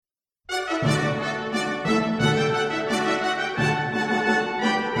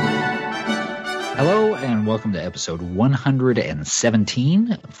welcome to episode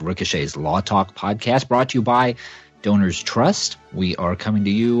 117 of Ricochet's Law Talk podcast, brought to you by Donors Trust. We are coming to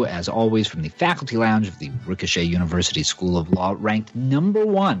you, as always, from the faculty lounge of the Ricochet University School of Law, ranked number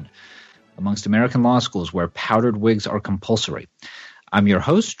one amongst American law schools where powdered wigs are compulsory. I'm your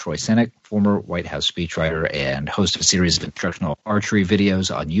host, Troy Senik, former White House speechwriter and host of a series of instructional archery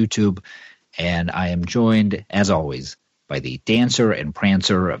videos on YouTube. And I am joined, as always, by the dancer and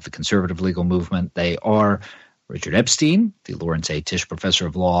prancer of the conservative legal movement. They are Richard Epstein, the Lawrence A. Tisch Professor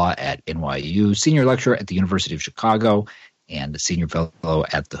of Law at NYU, Senior Lecturer at the University of Chicago, and Senior Fellow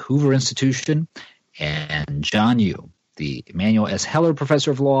at the Hoover Institution, and John Yoo, the Emanuel S. Heller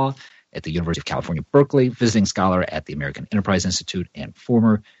Professor of Law at the University of California, Berkeley, Visiting Scholar at the American Enterprise Institute, and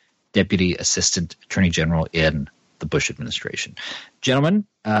former Deputy Assistant Attorney General in the Bush administration. Gentlemen,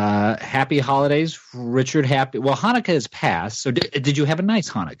 happy holidays. Richard, happy. Well, Hanukkah has passed, so did you have a nice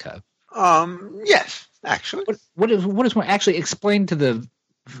Hanukkah? Yes, actually. What is actually explain to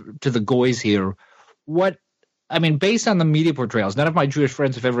the goys here? What I mean, based on the media portrayals, none of my Jewish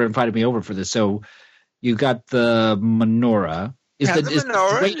friends have ever invited me over for this. So you got the menorah. Is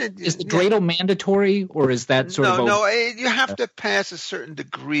the dreidel mandatory, or is that sort of No, you have to pass a certain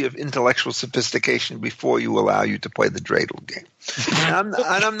degree of intellectual sophistication before you allow you to play the dreidel game. And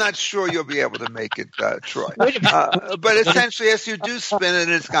I'm not sure you'll be able to make it, Troy. But essentially, yes, you do spin it,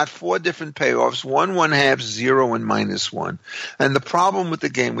 and it's got four different payoffs: 1, 1/2, 0, and -1. And the problem with the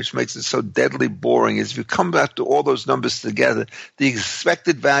game, which makes it so deadly boring, is if you come back to all those numbers together, the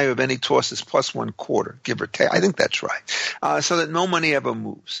expected value of any toss is plus 1/4, give or take. I think that's right. So that no money ever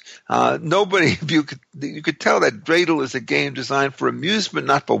moves. Nobody, you could tell that dreidel is a game designed for amusement,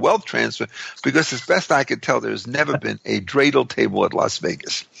 not for wealth transfer, because as best I could tell, there's never been a dreidel table at Las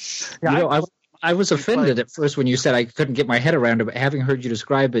Vegas. Yeah, I was offended at first when you said I couldn't get my head around it, but having heard you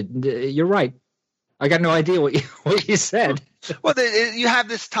describe it, you're right. I got no idea what you said. Well, you have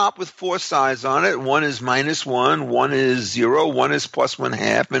this top with four sides on it. One is -1, one is 0, one is plus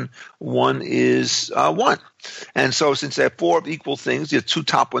 1/2, and one is 1. And so since they're four of equal things, your two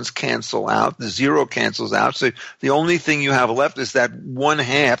top ones cancel out. The 0 cancels out. So the only thing you have left is that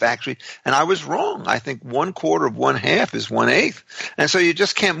 1/2, actually. And I was wrong. I think 1/4 of 1/2 is 1/8. And so you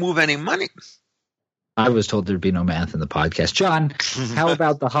just can't move any money. I was told there'd be no math in the podcast. John, how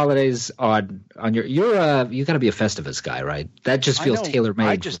about the holidays on your you got to be a Festivus guy, right? That just feels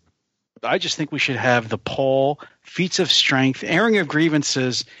tailor-made. I just think we should have the poll, feats of strength, airing of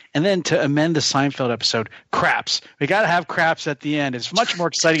grievances, and then to amend the Seinfeld episode, craps. We got to have craps at the end. It's much more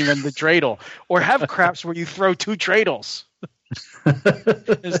exciting than the dreidel. Or have craps where you throw 2 dreidels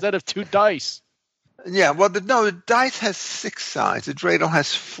instead of 2 dice. Yeah, well, the dice has 6 sides. The dreidel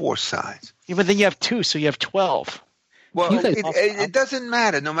has 4 sides. Yeah, but then you have 2, so you have 12. Well, it doesn't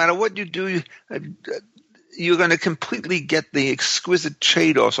matter. No matter what you do, you're going to completely get the exquisite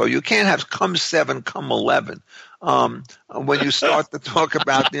trade-off. So you can't have come 7, come 11. When you start to talk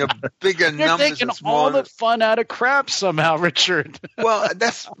about bigger You're numbers taking and smaller. all the fun out of craps somehow, Richard. Well,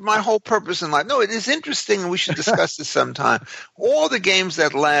 that's my whole purpose in life. No, it is interesting, and we should discuss this sometime. All the games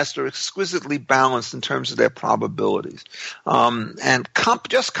that last are exquisitely balanced in terms of their probabilities, and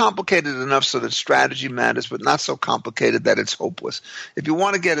just complicated enough so that strategy matters, but not so complicated that it's hopeless. If you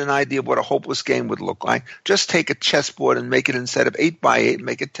want to get an idea of what a hopeless game would look like, just take a chessboard and make it, instead of 8x8,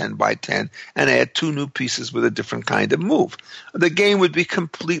 make it 10x10, and add 2 new pieces with a different kind of move. The game would be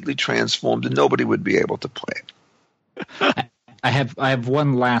completely transformed, and nobody would be able to play it. I have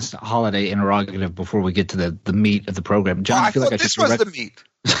one last holiday interrogative before we get to the meat of the program. John, I feel like this was the meat.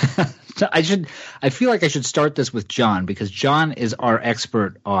 I feel like I should start this with John, because John is our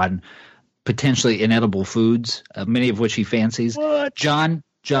expert on potentially inedible foods, many of which he fancies. What? John.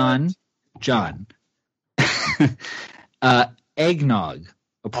 Eggnog.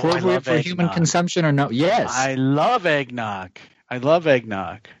 Appropriate for human consumption or no? Yes. I love eggnog.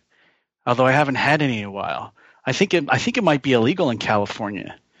 Although I haven't had any in a while. I think it might be illegal in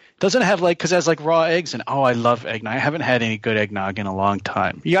California. Doesn't it have because it has raw eggs and I love eggnog. I haven't had any good eggnog in a long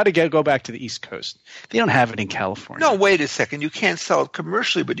time. You got to go back to the East Coast. They don't have it in California. No, wait a second. You can't sell it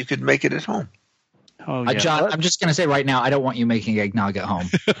commercially, but you could make it at home. Oh, yeah. John, I'm just going to say right now, I don't want you making eggnog at home.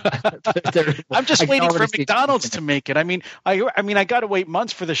 I'm just waiting for McDonald's to make it. I mean, I got to wait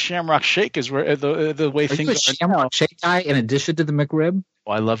months for the Shamrock Shake. Is where the way things are. Shamrock Shake guy in addition to the McRib?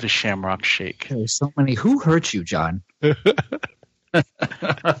 Oh, I love the Shamrock Shake. There's so many. Who hurt you, John?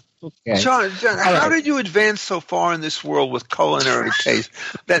 Okay. John, how did you advance so far in this world with culinary taste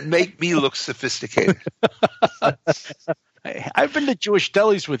that make me look sophisticated? I've been to Jewish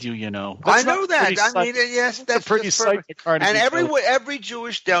delis with you, you know. I know that. I mean, yes, that's pretty sight. And every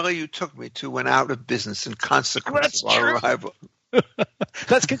Jewish deli you took me to went out of business in consequence of our arrival.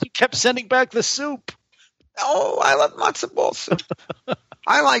 That's because you kept sending back the soup. Oh, I love matzo ball soup.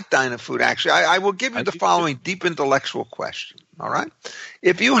 I like diner food, actually. I will give you the following deep intellectual question, all right?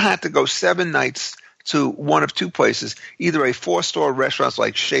 If you had to go 7 nights to one of 2 places, either a 4-star restaurant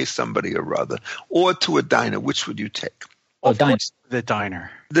like Chez Somebody or other, or to a diner, which would you take? The diner.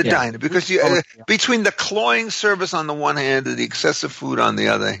 The diner, because between the cloying service on the one hand and the excessive food on the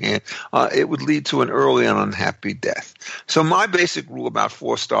other hand, it would lead to an early and unhappy death. So my basic rule about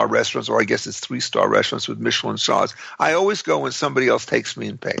 4-star restaurants, or I guess it's 3-star restaurants with Michelin stars, I always go when somebody else takes me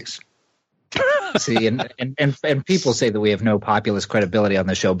and pays. See, and people say that we have no populist credibility on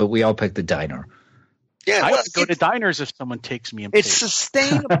the show, but we all pick the diner. Yeah, I go to diners if someone takes me and pays. It's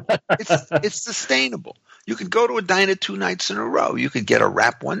sustainable. It's sustainable. You could go to a diner 2 nights in a row. You could get a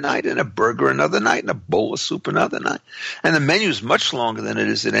wrap one night and a burger another night and a bowl of soup another night. And the menu is much longer than it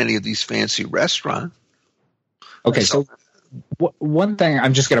is at any of these fancy restaurants. Okay, so one thing,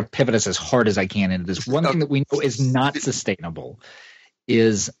 I'm just going to pivot us as hard as I can into this. One thing that we know is not sustainable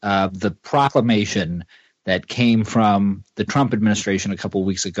is the proclamation that came from the Trump administration a couple of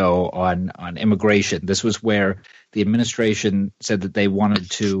weeks ago on immigration. This was where the administration said that they wanted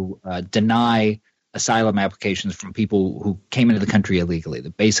to deny asylum applications from people who came into the country illegally.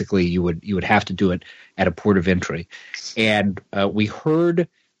 That basically you would have to do it at a port of entry. And we heard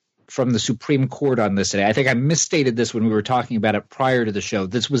from the Supreme Court on this today. I think I misstated this when we were talking about it prior to the show.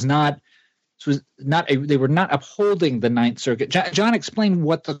 They were not upholding the Ninth Circuit. John, explain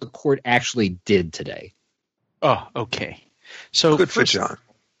what the court actually did today. Oh, okay. So good for John.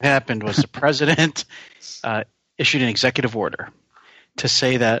 What happened was the president issued an executive order to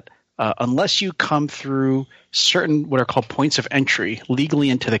say that unless you come through certain what are called points of entry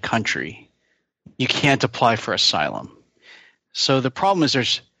legally into the country, you can't apply for asylum. So the problem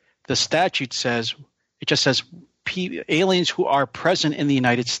is the statute says – it just says aliens who are present in the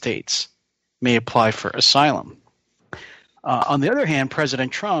United States may apply for asylum. On the other hand,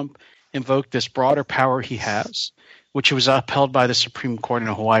 President Trump invoked this broader power he has, which was upheld by the Supreme Court in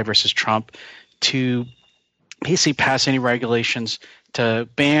Hawaii versus Trump, to basically pass any regulations to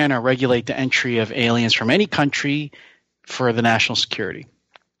ban or regulate the entry of aliens from any country for the national security.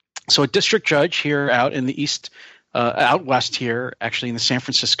 So a district judge here out in the out west here, actually in the San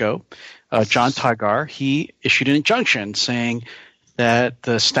Francisco, John Tigar, he issued an injunction saying that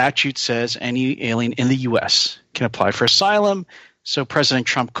the statute says any alien in the U.S. can apply for asylum, so President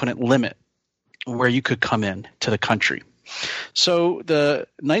Trump couldn't limit where you could come in to the country. So the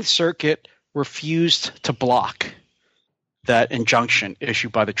Ninth Circuit refused to block that injunction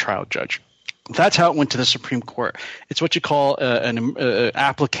issued by the trial judge. That's how it went to the Supreme Court. It's what you call an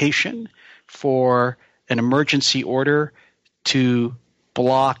application for an emergency order to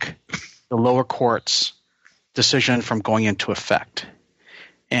block the lower court's decision from going into effect.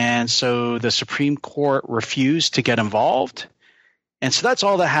 And so the Supreme Court refused to get involved. And so that's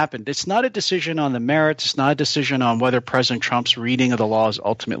all that happened. It's not a decision on the merits. It's not a decision on whether President Trump's reading of the law is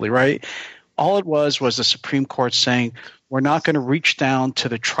ultimately right. All it was the Supreme Court saying, we're not going to reach down to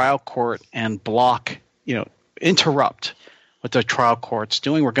the trial court and block, interrupt what the trial court's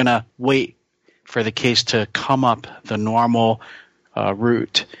doing. We're going to wait for the case to come up the normal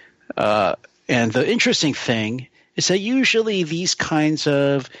route. And the interesting thing is that usually these kinds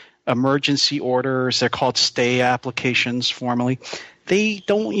of emergency orders, they're called stay applications formally, they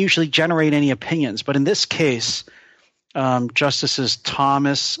don't usually generate any opinions. But in this case, Justices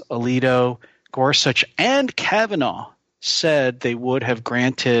Thomas, Alito, Gorsuch, and Kavanaugh said they would have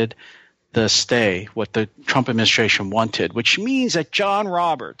granted the stay, what the Trump administration wanted, which means that John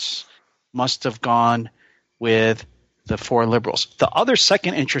Roberts must have gone with the 4 liberals. The other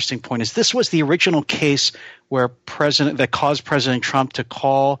second interesting point is this was the original case where that caused President Trump to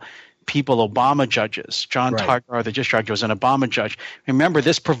call people Obama judges. John Tigar, the district judge, was an Obama judge. Remember,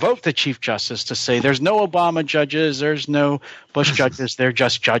 this provoked the Chief Justice to say there's no Obama judges, there's no Bush judges, they're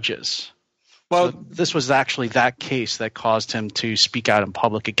just judges. Well, so this was actually that case that caused him to speak out in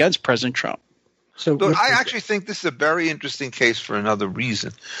public against President Trump. So I actually think this is a very interesting case for another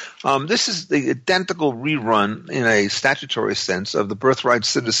reason. This is the identical rerun in a statutory sense of the birthright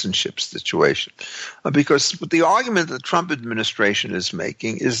citizenship situation. Because the argument that the Trump administration is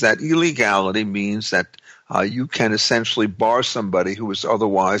making is that illegality means that you can essentially bar somebody who is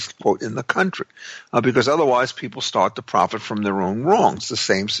otherwise, quote, in the country, because otherwise people start to profit from their own wrongs. The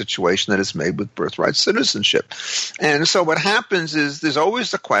same situation that is made with birthright citizenship. And so what happens is there's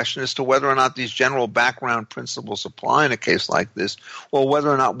always the question as to whether or not these general background principles apply in a case like this, or whether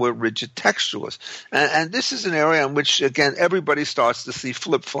or not we're rigid textualists. And this is an area in which, again, everybody starts to see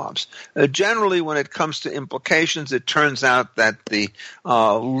flip-flops. Generally, when it comes to implications, it turns out that the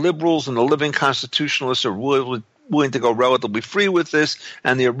liberals and the living constitutionalists are willing to go relatively free with this,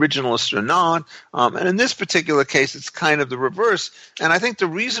 and the originalists are not. And in this particular case, it's kind of the reverse. And I think the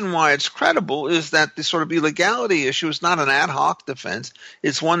reason why it's credible is that the sort of illegality issue is not an ad hoc defense.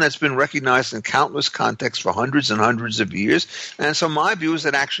 It's one that's been recognized in countless contexts for hundreds and hundreds of years. And so my view is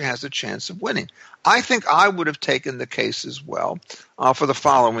it actually has a chance of winning. I think I would have taken the case as well for the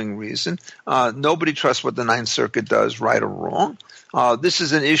following reason. Nobody trusts what the Ninth Circuit does, right or wrong. This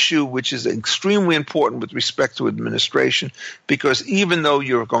is an issue which is extremely important with respect to administration, because even though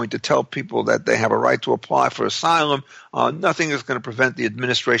you're going to tell people that they have a right to apply for asylum, nothing is going to prevent the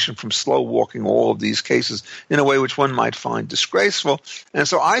administration from slow-walking all of these cases in a way which one might find disgraceful. And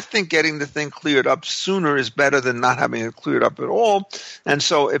so I think getting the thing cleared up sooner is better than not having it cleared up at all. And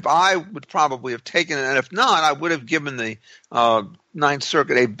so if I would probably have taken it, and if not, I would have given the Ninth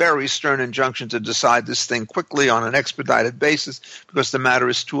Circuit a very stern injunction to decide this thing quickly on an expedited basis, because the matter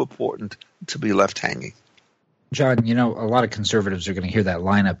is too important to be left hanging. John, a lot of conservatives are going to hear that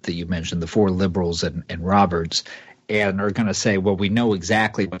lineup that you mentioned, the four liberals and Roberts, and are going to say, well, we know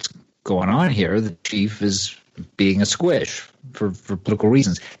exactly what's going on here. The chief is being a squish for political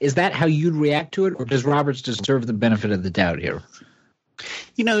reasons. Is that how you'd react to it, or does Roberts deserve the benefit of the doubt here?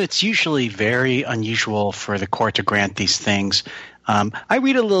 It's usually very unusual for the court to grant these things. I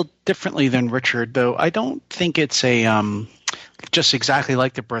read a little differently than Richard, though. I don't think it's just exactly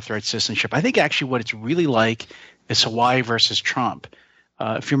like the birthright citizenship. I think actually what it's really like is Hawaii versus Trump.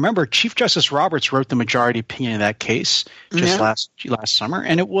 If you remember, Chief Justice Roberts wrote the majority opinion in that case just last summer,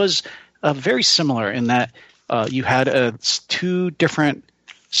 and it was very similar in that you had two different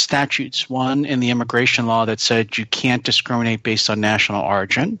statutes, one in the immigration law that said you can't discriminate based on national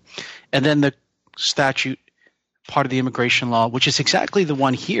origin, and then the statute part of the immigration law, which is exactly the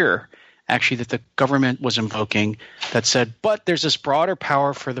one here, actually, that the government was invoking, that said, but there's this broader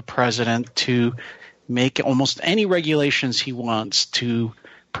power for the president to make almost any regulations he wants to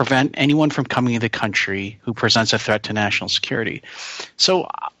prevent anyone from coming to the country who presents a threat to national security. So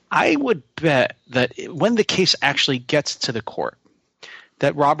I would bet that when the case actually gets to the court,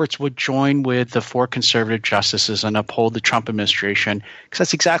 that Roberts would join with the four conservative justices and uphold the Trump administration, because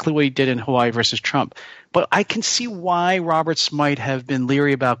that's exactly what he did in Hawaii versus Trump. But I can see why Roberts might have been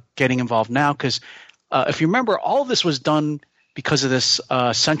leery about getting involved now, because if you remember, all of this was done because of this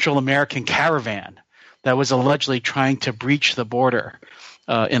Central American caravan that was allegedly trying to breach the border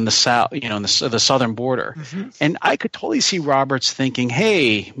in the south, in the southern border. Mm-hmm. And I could totally see Roberts thinking,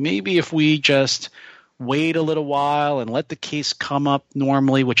 hey, maybe if we just wait a little while and let the case come up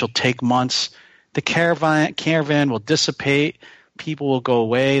normally, which will take months, the caravan will dissipate, people will go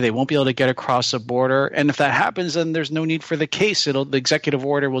away, they won't be able to get across the border, and if that happens, then there's no need for the case. The executive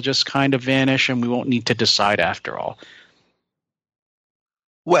order will just kind of vanish, and we won't need to decide after all.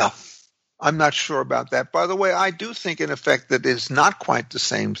 Well, I'm not sure about that. By the way, I do think, in effect, that it's not quite the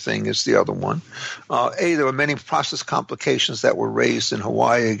same thing as the other one. There were many process complications that were raised in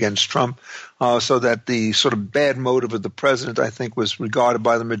Hawaii against Trump, so that the sort of bad motive of the president, I think, was regarded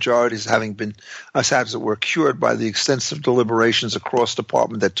by the majority as having been, as it were, cured by the extensive deliberations across the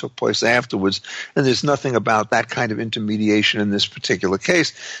department that took place afterwards. And there's nothing about that kind of intermediation in this particular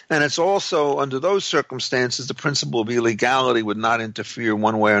case. And it's also, under those circumstances, the principle of illegality would not interfere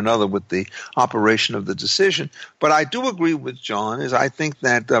one way or another with the operation of the decision. But I do agree with John, I think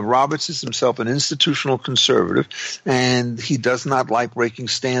that Roberts is himself an institutional conservative, and he does not like breaking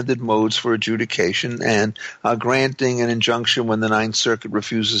standard modes for adjudication, and granting an injunction when the Ninth Circuit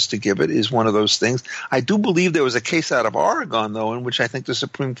refuses to give it is one of those things. I do believe there was a case out of Oregon, though, in which I think the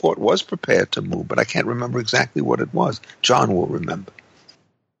Supreme Court was prepared to move, but I can't remember exactly what it was. John will remember.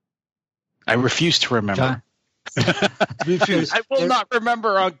 I refuse to remember. John. I will not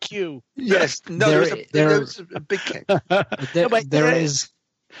remember on cue. Yes, no, there's a big case. There is.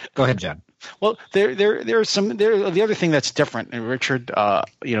 Go ahead, John. Well, there's some. The other thing that's different, and Richard,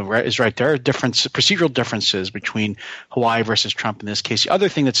 is right. There are procedural differences between Hawaii versus Trump in this case. The other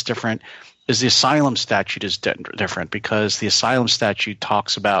thing that's different is the asylum statute is different, because the asylum statute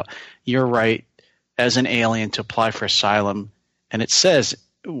talks about your right as an alien to apply for asylum, and it says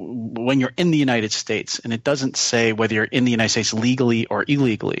when you're in the United States, and it doesn't say whether you're in the United States legally or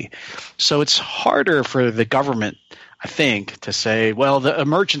illegally. So it's harder for the government, I think, to say, well, the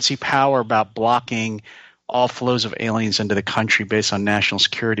emergency power about blocking all flows of aliens into the country based on national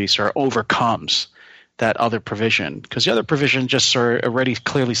security sort of overcomes that other provision, because the other provision just sort of already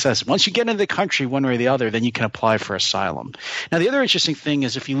clearly says once you get into the country one way or the other, then you can apply for asylum. Now, the other interesting thing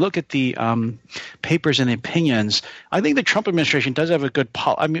is if you look at the papers and the opinions, I think the Trump administration does have a good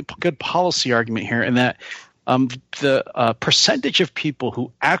policy argument here in that the percentage of people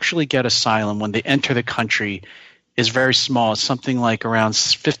who actually get asylum when they enter the country is very small. It's something like around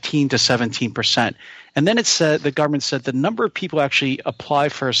 15 to 17%. And then it said, the government said the number of people actually apply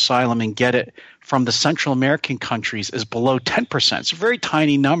for asylum and get it from the Central American countries is below 10%. It's a very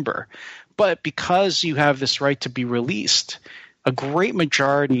tiny number. But because you have this right to be released, a great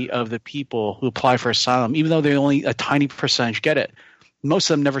majority of the people who apply for asylum, even though they only a tiny percentage get it, most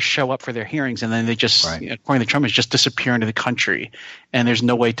of them never show up for their hearings, and then they just, according to Trump, just disappear into the country, and there's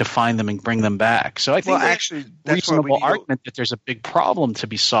no way to find them and bring them back. So I think that's a reasonable argument that there's a big problem to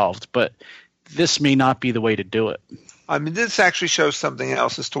be solved, but this may not be the way to do it. I mean, this actually shows something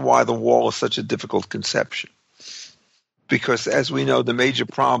else as to why the wall is such a difficult conception. Because as we know, the major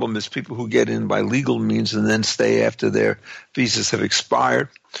problem is people who get in by legal means and then stay after their visas have expired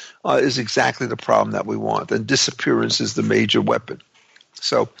is exactly the problem that we want. And disappearance is the major weapon.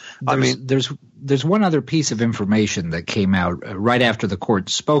 So, there's one other piece of information that came out right after the court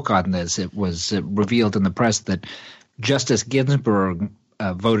spoke on this. It was revealed in the press that Justice Ginsburg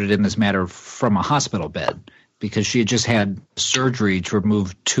voted in this matter from a hospital bed because she had just had surgery to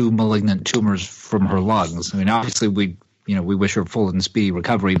remove 2 malignant tumors from her lungs. I mean, obviously we wish her full and speedy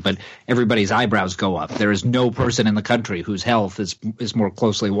recovery, but everybody's eyebrows go up. There is no person in the country whose health is more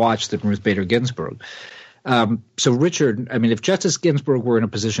closely watched than Ruth Bader Ginsburg. So, Richard, I mean, if Justice Ginsburg were in a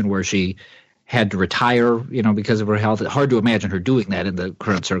position where she had to retire, because of her health, it's hard to imagine her doing that in the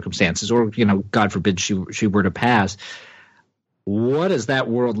current circumstances, or, God forbid she were to pass. What does that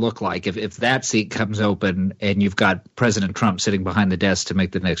world look like if that seat comes open and you've got President Trump sitting behind the desk to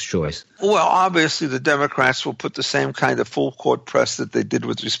make the next choice? Well, obviously the Democrats will put the same kind of full court press that they did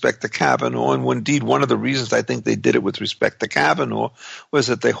with respect to Kavanaugh. And indeed, one of the reasons I think they did it with respect to Kavanaugh was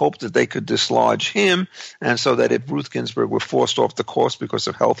that they hoped that they could dislodge him. And so that if Ruth Ginsburg were forced off the course because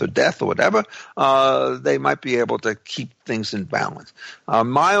of health or death or whatever, they might be able to keep things in balance.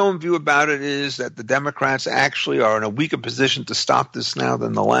 My own view about it is that the Democrats actually are in a weaker position to stop this now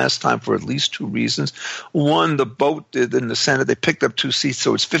than the last time for at least 2 reasons. One, the vote in the Senate, they picked up 2 seats,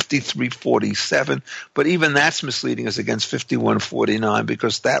 so it's 53-47. But even that's misleading as against 51-49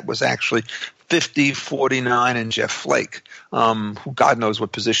 because that was actually 50-49 and Jeff Flake, who God knows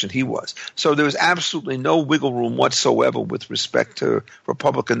what position he was. So there was absolutely no wiggle room whatsoever with respect to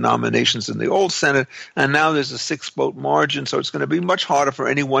Republican nominations in the old Senate. And now there's a 6-vote margin, so it's going to be much harder for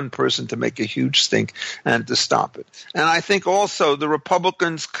any one person to make a huge stink and to stop it. And I think also the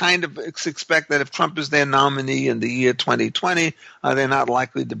Republicans kind of expect that if Trump is their nominee in the year 2020, they're not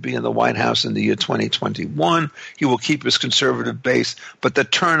likely to be in the White House in the year 2021. He will keep his conservative base, but the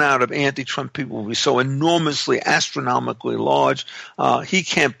turnout of anti-Trump people will be so enormously, astronomically large. He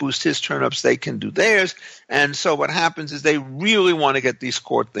can't boost his turnups. They can do theirs. And so what happens is they really want to get these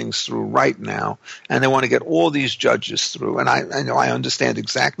court things through right now, and they want to get all these judges through. And I know I understand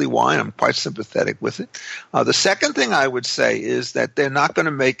exactly why, and I'm quite sympathetic with it. The second thing I would say is that they're not going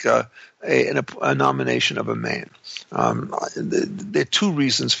to make a nomination of a man. There are 2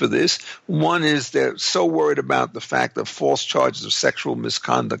 reasons for this. One is they're so worried about the fact of false charges of sexual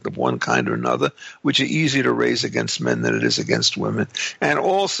misconduct of one kind or another, which are easier to raise against men than it is against women. And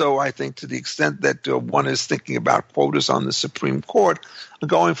also, I think to the extent that one is thinking about quotas on the Supreme Court,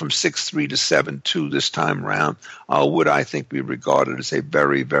 going from 6-3 to 7-2 this time around would, I think, be regarded as a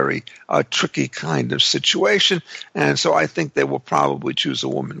very, very tricky kind of situation. And so I think they will probably choose a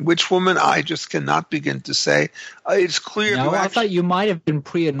woman. Which woman, I just cannot begin to say. It's clear. No, I thought you might have been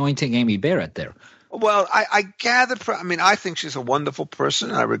pre-anointing Amy Barrett there. Well, I gather – I mean, I think she's a wonderful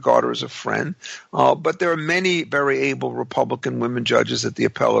person. I regard her as a friend. But there are many very able Republican women judges at the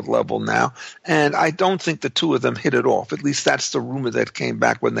appellate level now, and I don't think the 2 of them hit it off. At least that's the rumor that came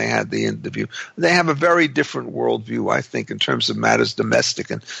back when they had the interview. They have a very different worldview, I think, in terms of matters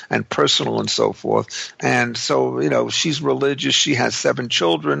domestic and personal and so forth. And so, she's religious. She has 7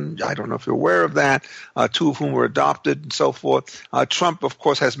 children. I don't know if you're aware of that, 2 of whom were adopted and so forth. Trump, of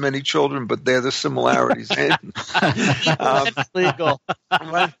course, has many children, but they're the similar similarities. Legal.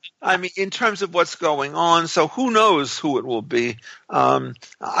 I mean, in terms of what's going on, so who knows who it will be?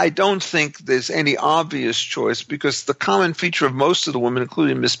 I don't think there's any obvious choice, because the common feature of most of the women,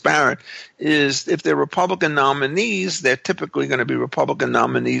 including Miss Barrett, is if they're Republican nominees, they're typically going to be Republican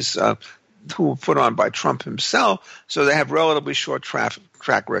nominees who were put on by Trump himself, so they have relatively short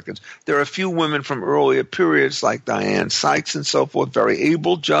track records. There are a few women from earlier periods like Diane Sykes and so forth, very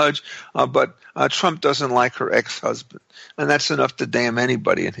able judge, but Trump doesn't like her ex-husband. And that's enough to damn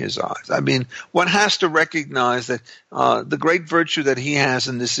anybody in his eyes. I mean, one has to recognize that the great virtue that he has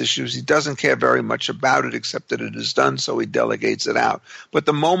in this issue is he doesn't care very much about it except that it is done, so he delegates it out. But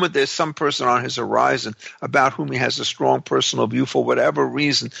the moment there's some person on his horizon about whom he has a strong personal view for whatever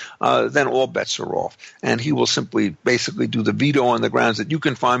reason, then all bets are off. And he will simply basically do the veto on the grounds that you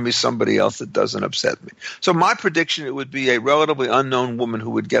can find me somebody else that doesn't upset me. So my prediction, it would be a relatively unknown woman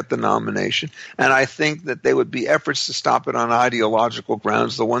who would get the nomination. And I think that there would be efforts to stop it on ideological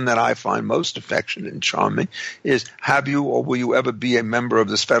grounds. The one that I find most affectionate and charming is, have you or will you ever be a member of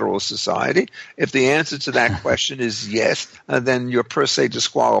this Federalist Society? If the answer to that question is yes, then you're per se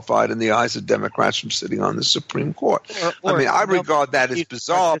disqualified in the eyes of Democrats from sitting on the Supreme Court. I regard that as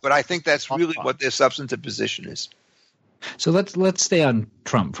bizarre, but I think that's really what their substantive position is. So let's stay on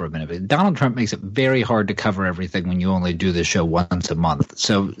Trump for a minute. Donald Trump makes it very hard to cover everything when you only do the show once a month.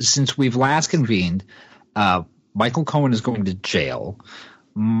 So since we've last convened, Michael Cohen is going to jail.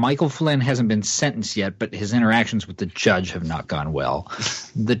 Michael Flynn hasn't been sentenced yet, but his interactions with the judge have not gone well.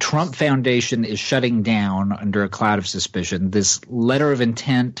 The Trump Foundation is shutting down under a cloud of suspicion. This letter of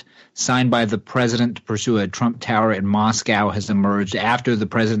intent signed by the president to pursue a Trump Tower in Moscow has emerged after the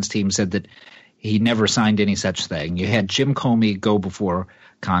president's team said that he never signed any such thing. You had Jim Comey go before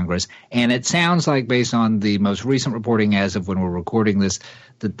Congress, and it sounds like, based on the most recent reporting as of when we're recording this,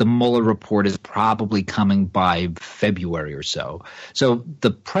 that the Mueller report is probably coming by February or so. So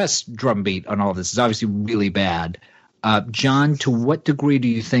the press drumbeat on all this is obviously really bad. John, to what degree do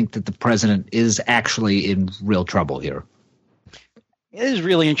you think that the president is actually in real trouble here? It is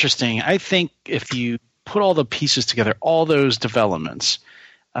really interesting. I think if you put all the pieces together, all those developments,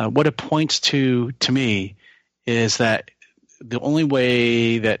 what it points to me is that the only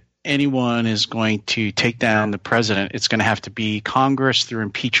way that anyone is going to take down the president, it's going to have to be Congress through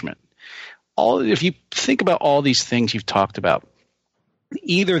impeachment. If you think about all these things you've talked about,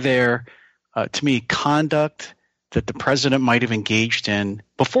 either they're, to me, conduct that the president might have engaged in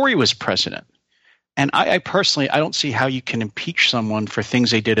before he was president. And I personally, I don't see how you can impeach someone for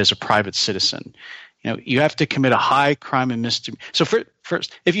things they did as a private citizen. You know, you have to commit a high crime and misdemeanor. So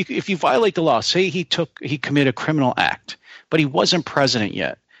first, if you violate the law, say he committed a criminal act, but he wasn't president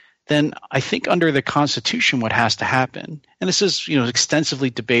yet, then I think under the Constitution what has to happen, and this is extensively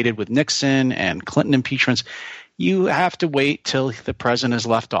debated with Nixon and Clinton impeachments, you have to wait till the president has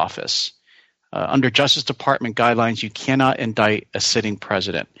left office. Under Justice Department guidelines, you cannot indict a sitting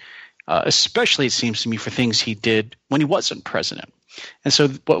president, especially, it seems to me, for things he did when he wasn't president. And so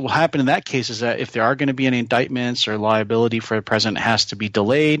what will happen in that case is that if there are going to be any indictments or liability for the president, it has to be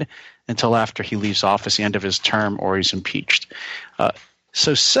delayed until after he leaves office, the end of his term, or he's impeached.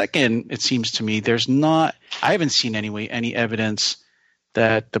 So second, it seems to me I haven't seen anyway any evidence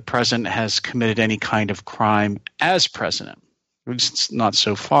that the president has committed any kind of crime as president. At least not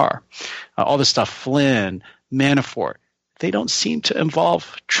so far. All the stuff, Flynn, Manafort, they don't seem to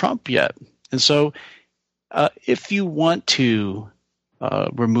involve Trump yet. And so if you want to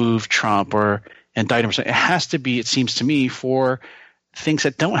remove Trump or indict him, it has to be, it seems to me, for things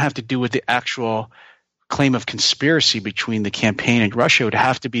that don't have to do with the actual claim of conspiracy between the campaign and Russia. It would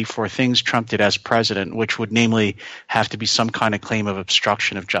have to be for things Trump did as president, which would namely have to be some kind of claim of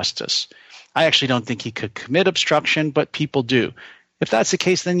obstruction of justice. I actually don't think he could commit obstruction, but people do. If that's the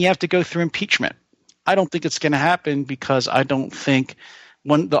case, then you have to go through impeachment. I don't think it's going to happen because I don't think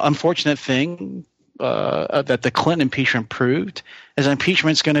the unfortunate thing that the Clinton impeachment proved is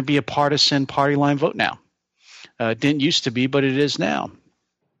impeachment is going to be a partisan party line vote now. It didn't used to be, but it is now.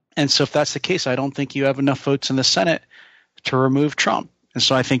 And so if that's the case, I don't think you have enough votes in the Senate to remove Trump. And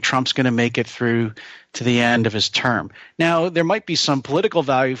so I think Trump's going to make it through to the end of his term. Now, there might be some political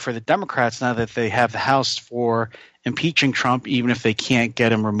value for the Democrats now that they have the House for impeaching Trump, even if they can't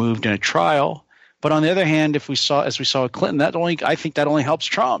get him removed in a trial. But on the other hand, as we saw with Clinton, I think that only helps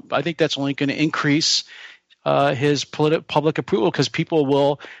Trump. I think that's only going to increase his public approval because people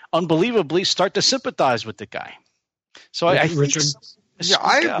will unbelievably start to sympathize with the guy. So I think – Yeah,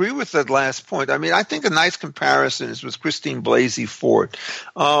 I agree with that last point. I mean, I think a nice comparison is with Christine Blasey Ford.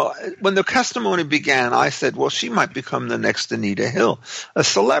 When the testimony began, I said, well, she might become the next Anita Hill, a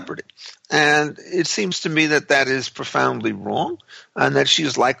celebrity. And it seems to me that is profoundly wrong and that she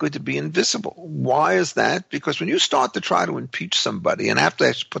is likely to be invisible. Why is that? Because when you start to try to impeach somebody and have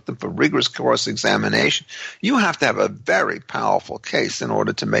to put them for rigorous cross-examination, you have to have a very powerful case in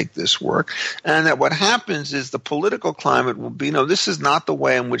order to make this work. And that what happens is the political climate will be, no, this is not the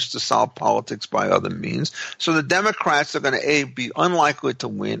way in which to solve politics by other means. So the Democrats are going to, be unlikely to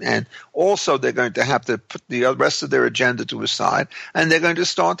win, and also they're going to have to put the rest of their agenda to a side, and they're going to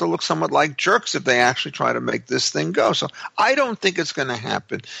start to look somewhat like jerks if they actually try to make this thing go. So I don't think it's going to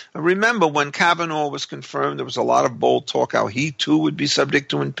happen. Remember, when Kavanaugh was confirmed, there was a lot of bold talk how he too would be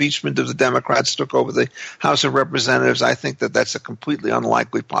subject to impeachment if the Democrats took over the House of Representatives. I think that's a completely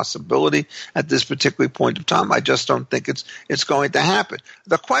unlikely possibility at this particular point of time. I just don't think it's going to happen.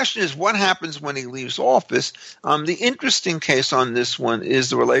 The question is, what happens when he leaves office? The interesting case on this one is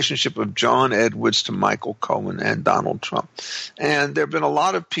the relationship of John Edwards to Michael Cohen and Donald Trump. And there have been a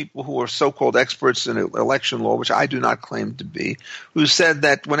lot of people who are so-called experts in election law, which I do not claim to be, who said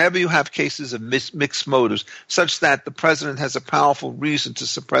that whenever you have cases of mixed motives, such that the president has a powerful reason to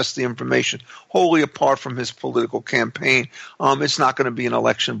suppress the information wholly apart from his political campaign, it's not going to be an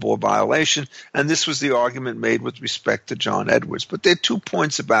election law violation. And this was the argument made with respect to John Edwards. But there are 2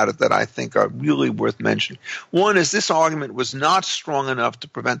 points about it that I think are really worth mentioning. One is this argument was not strong enough to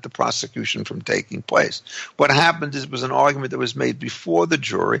prevent the prosecution from taking place. What happened is it was an argument that was made before the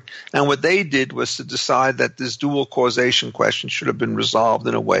jury, and what they did was to decide that this dual causation question should have been resolved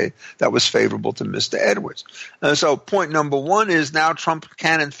in a way that was favorable to Mr. Edwards. So point number one is now Trump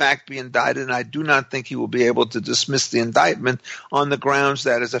can in fact be indicted, and I do not think he will be able to dismiss the indictment on the grounds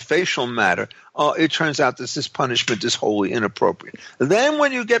that as a facial matter, it turns out that this punishment is wholly inappropriate. Then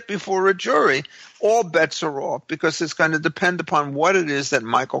when you get before a jury, all bets are off because it's going to depend upon what it is that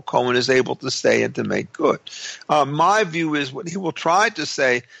Michael Cohen is able to say and to make good. My view is what he will try to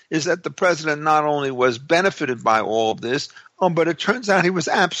say is that the president not only was benefited by all of this, but it turns out he was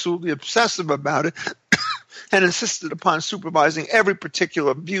absolutely obsessive about it and insisted upon supervising every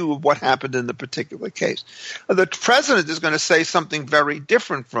particular view of what happened in the particular case. The president is going to say something very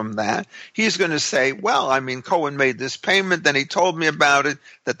different from that. He's going to say, well, I mean, Cohen made this payment, then he told me about it,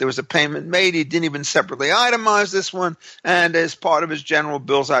 that there was a payment made. He didn't even separately itemize this one, and as part of his general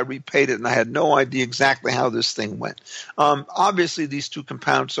bills, I repaid it, and I had no idea exactly how this thing went. Obviously, these two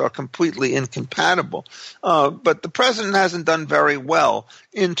compounds are completely incompatible, but the president hasn't done very well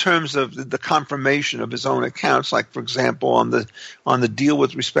in terms of the confirmation of his own accounts. Like, for example, on the deal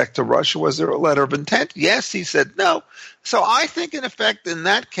with respect to Russia, was there a letter of intent? Yes, he said no. So I think, in effect, in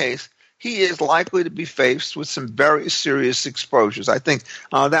that case, he is likely to be faced with some very serious exposures. I think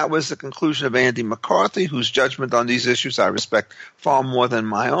that was the conclusion of Andy McCarthy, whose judgment on these issues I respect far more than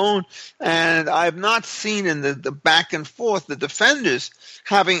my own. And I have not seen in the back and forth the defenders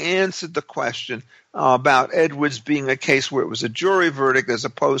having answered the question about Edwards being a case where it was a jury verdict as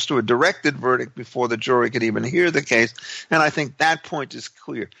opposed to a directed verdict before the jury could even hear the case. And I think that point is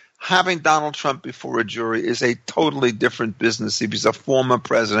clear. Having Donald Trump before a jury is a totally different business if he's a former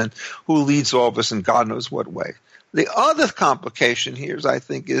president who leads office in God knows what way. The other complication here, I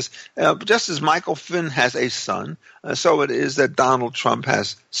think, is just as Michael Flynn has a son, so it is that Donald Trump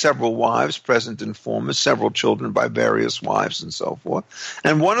has several wives, present and former, several children by various wives and so forth.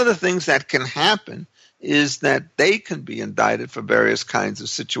 And one of the things that can happen is that they can be indicted for various kinds of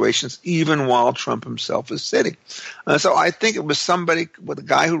situations, even while Trump himself is sitting. So I think it was somebody, with a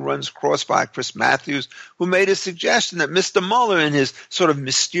guy who runs Crossfire, Chris Matthews, who made a suggestion that Mr. Mueller, in his sort of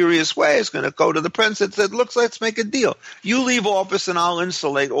mysterious way, is going to go to the president and say, look, let's make a deal. You leave office and I'll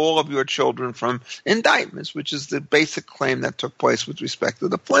insulate all of your children from indictments, which is the basic claim that took place with respect to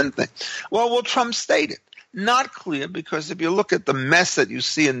the Flynn thing. Well, Trump stated. Not clear, because if you look at the mess that you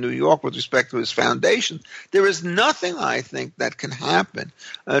see in New York with respect to his foundation, there is nothing, I think, that can happen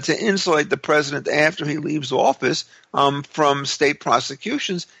to insulate the president after he leaves office from state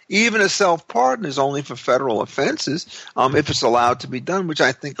prosecutions. Even a self-pardon is only for federal offenses, if it's allowed to be done, which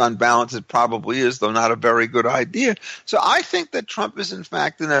I think on balance it probably is, though not a very good idea. So I think that Trump is, in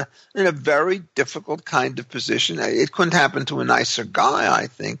fact, in a very difficult kind of position. It couldn't happen to a nicer guy, I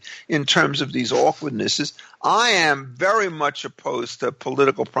think, in terms of these awkwardnesses. I am very much opposed to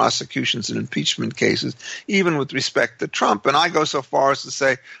political prosecutions and impeachment cases, even with respect to Trump. And I go so far as to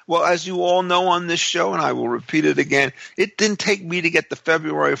say, well, as you all know on this show, and I will repeat it again, it didn't take me to get to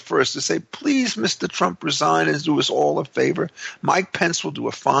February 1st to say, please, Mr. Trump, resign and do us all a favor. Mike Pence will do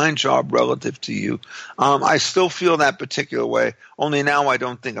a fine job relative to you. I still feel that particular way, only now I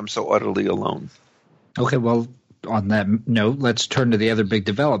don't think I'm so utterly alone. Okay, well, on that note, let's turn to the other big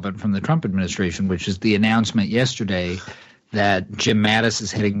development from the Trump administration, which is the announcement yesterday that Jim Mattis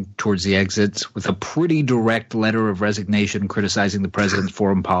is heading towards the exits with a pretty direct letter of resignation criticizing the president's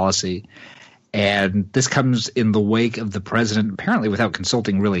foreign policy. And this comes in the wake of the president, apparently without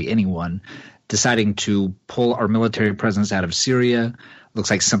consulting really anyone, deciding to pull our military presence out of Syria. Looks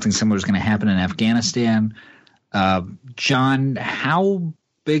like something similar is going to happen in Afghanistan. John, how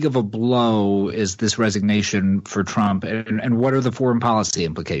big of a blow is this resignation for Trump, and what are the foreign policy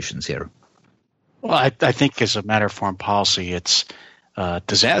implications here? Well, I think as a matter of foreign policy, it's a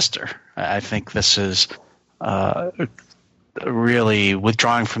disaster. I think this is really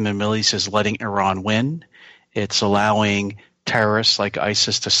withdrawing from the Middle East is letting Iran win. It's allowing terrorists like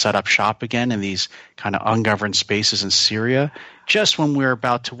ISIS to set up shop again in these kind of ungoverned spaces in Syria just when we're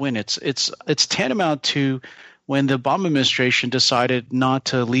about to win. It's tantamount to when the Obama administration decided not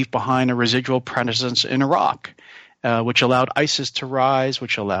to leave behind a residual presence in Iraq. Which allowed ISIS to rise,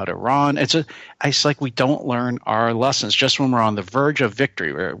 which allowed Iran. It's like we don't learn our lessons just when we're on the verge of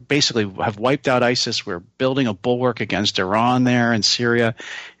victory. We basically have wiped out ISIS. We're building a bulwark against Iran there in Syria,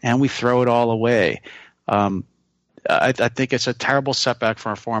 and we throw it all away. I think it's a terrible setback for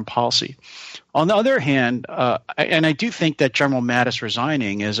our foreign policy. On the other hand, and I do think that General Mattis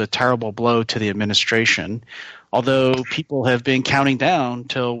resigning is a terrible blow to the administration, although people have been counting down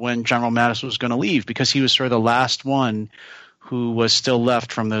till when General Mattis was going to leave because he was sort of the last one who was still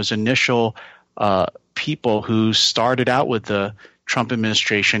left from those initial people who started out with the Trump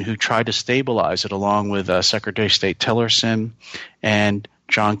administration who tried to stabilize it along with Secretary of State Tillerson and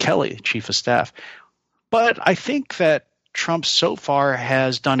John Kelly, Chief of Staff. But I think that Trump so far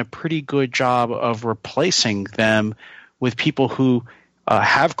has done a pretty good job of replacing them with people who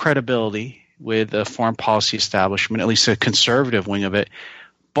have credibility with the foreign policy establishment, at least the conservative wing of it,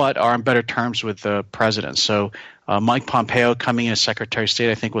 but are on better terms with the president. So Mike Pompeo coming in as Secretary of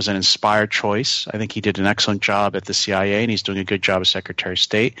State I think was an inspired choice. I think he did an excellent job at the CIA, and he's doing a good job as Secretary of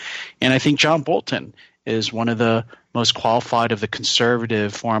State. And I think John Bolton is one of the most qualified of the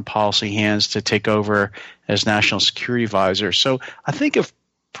conservative foreign policy hands to take over as National Security Advisor. So I think if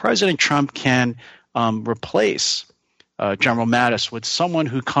President Trump can replace General Mattis with someone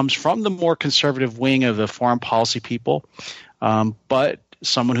who comes from the more conservative wing of the foreign policy people, but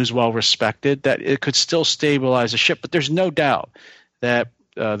someone who's well respected, that it could still stabilize the ship. But there's no doubt that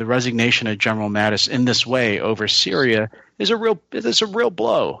the resignation of General Mattis in this way over Syria is a real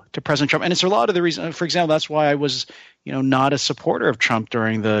blow to President Trump. And it's a lot of the reason, for example, that's why I was not a supporter of Trump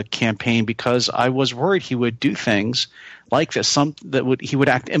during the campaign, because I was worried he would do things like this, he would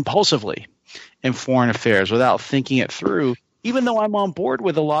act impulsively in foreign affairs without thinking it through, even though I'm on board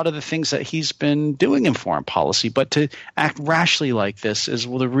with a lot of the things that he's been doing in foreign policy. But to act rashly like this is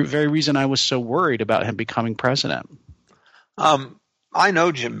the very reason I was so worried about him becoming president. I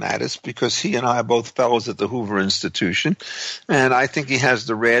know Jim Mattis because he and I are both fellows at the Hoover Institution, and I think he has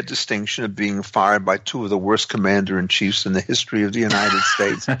the rare distinction of being fired by two of the worst commander-in-chiefs in the history of the United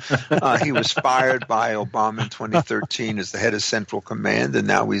States. He was fired by Obama in 2013 as the head of Central Command, and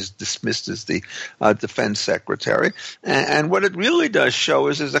now he's dismissed as the defense secretary. And what it really does show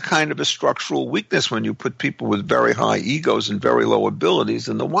is there's a kind of a structural weakness when you put people with very high egos and very low abilities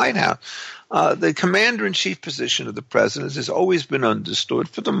in the White House. The commander-in-chief position of the president has always been understood,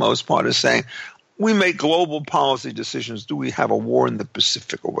 for the most part, as saying, we make global policy decisions. Do we have a war in the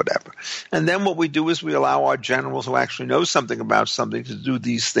Pacific or whatever? And then what we do is we allow our generals who actually know something about something to do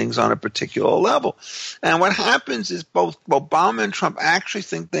these things on a particular level. And what happens is both Obama and Trump actually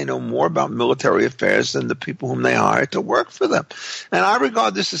think they know more about military affairs than the people whom they hired to work for them. And I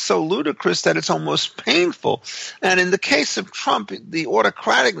regard this as so ludicrous that it's almost painful. And in the case of Trump, the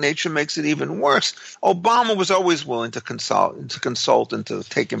autocratic nature makes it even worse. Obama was always willing to consult and to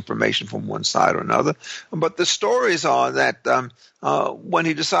take information from one side or another. But the stories are that when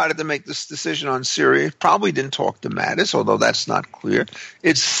he decided to make this decision on Syria, he probably didn't talk to Mattis, although that's not clear.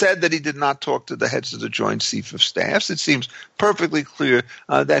 It's said that he did not talk to the heads of the Joint Chiefs of Staffs. It seems perfectly clear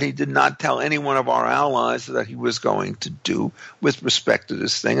that he did not tell any one of our allies that he was going to do with respect to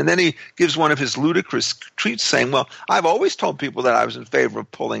this thing. And then he gives one of his ludicrous tweets saying, well, I've always told people that I was in favor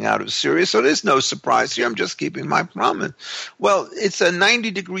of pulling out of Syria, so there's no surprise here. I'm just keeping my promise. Well, it's a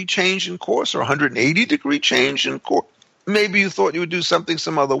 90-degree change in course or 180-degree change in course. Maybe you thought you would do something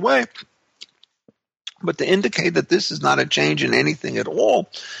some other way. But to indicate that this is not a change in anything at all,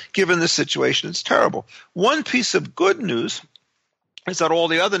 given the situation, it's terrible. One piece of good news is that all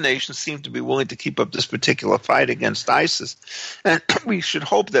the other nations seem to be willing to keep up this particular fight against ISIS. And we should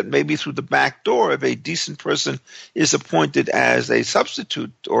hope that maybe through the back door, if a decent person is appointed as a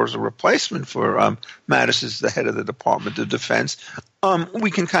substitute or as a replacement for Mattis as the head of the Department of Defense, we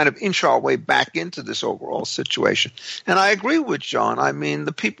can kind of inch our way back into this overall situation. And I agree with John. I mean,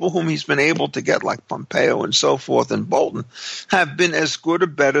 the people whom he's been able to get, like Pompeo and so forth and Bolton, have been as good or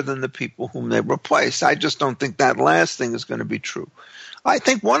better than the people whom they replaced. I just don't think that last thing is going to be true. I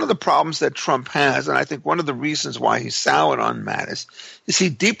think one of the problems that Trump has, and I think one of the reasons why he's soured on Mattis, is he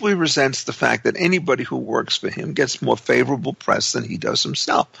deeply resents the fact that anybody who works for him gets more favorable press than he does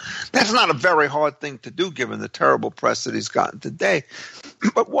himself. That's not a very hard thing to do given the terrible press that he's gotten today.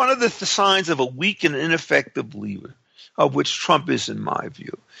 But one of the signs of a weak and ineffective leader, of which Trump is in my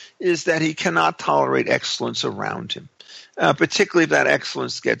view, is that he cannot tolerate excellence around him. Particularly if that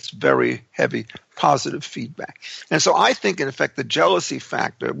excellence gets very heavy positive feedback. And so I think, in effect, the jealousy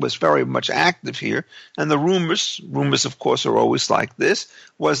factor was very much active here. And the rumors, of course, are always like this,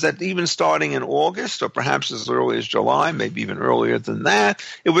 was that even starting in August, or perhaps as early as July, maybe even earlier than that,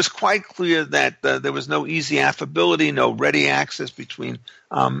 it was quite clear that there was no easy affability, no ready access between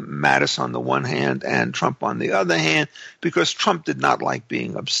Mattis on the one hand and Trump on the other hand, because Trump did not like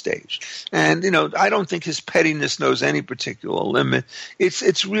being upstaged. And, I don't think his pettiness knows any particular limit.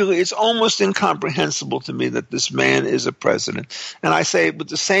 It's almost incomprehensible to me that this man is a president. And I say it with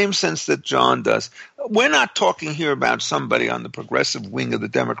the same sense that John does. We're not talking here about somebody on the progressive wing of the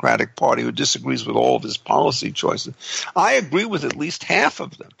Democratic Party who disagrees with all of his policy choices. I agree with at least half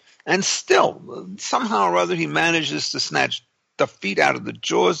of them. And still, somehow or other, he manages to snatch defeat out of the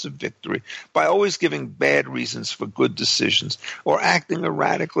jaws of victory by always giving bad reasons for good decisions, or acting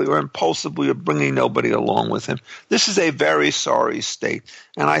erratically or impulsively, or bringing nobody along with him. This is a very sorry state,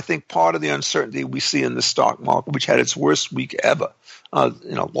 and I think part of the uncertainty we see in the stock market, which had its worst week ever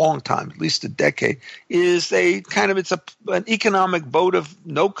in a long time, at least a decade, is it's an economic vote of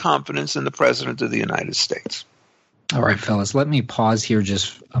no confidence in the President of the United States. All right, fellas, let me pause here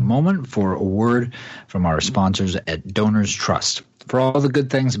just a moment for a word from our sponsors at Donors Trust. For all the good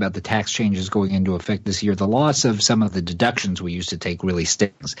things about the tax changes going into effect this year, the loss of some of the deductions we used to take really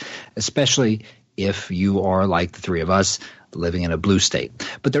stings, especially if you are like the three of us living in a blue state.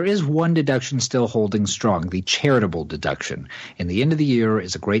 But there is one deduction still holding strong, the charitable deduction. And the end of the year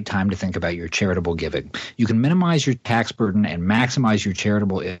is a great time to think about your charitable giving. You can minimize your tax burden and maximize your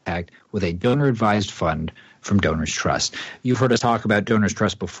charitable impact with a donor-advised fund from Donors Trust. You've heard us talk about Donors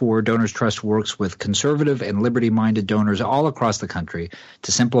Trust before. Donors Trust works with conservative and liberty-minded donors all across the country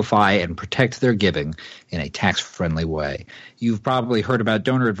to simplify and protect their giving in a tax-friendly way. You've probably heard about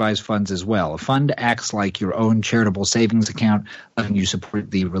donor-advised funds as well. A fund acts like your own charitable savings account, letting you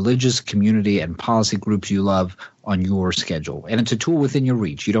support the religious, community, and policy groups you love on your schedule. And it's a tool within your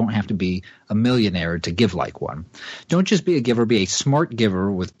reach. You don't have to be a millionaire to give like one. Don't just be a giver, be a smart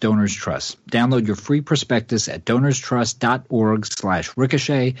giver with Donors Trust. Download your free prospectus at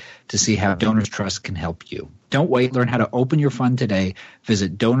donorstrust.org/ricochet to see how Donors Trust can help you. Don't wait. Learn how to open your fund today.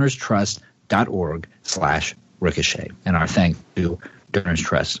 Visit donorstrust.org/ricochet. And our thanks to Donors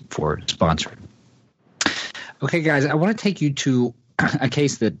Trust for sponsoring. Okay, guys, I want to take you to a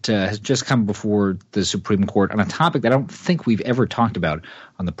case that has just come before the Supreme Court on a topic that I don't think we've ever talked about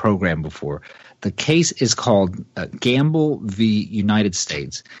on the program before. The case is called Gamble v. United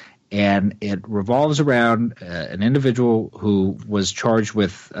States, and it revolves around an individual who was charged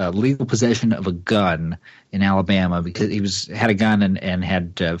with legal possession of a gun in Alabama because he had a gun and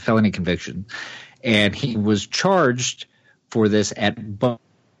had felony conviction. And he was charged for this at both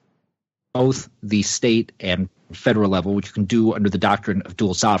the state and federal level, which you can do under the doctrine of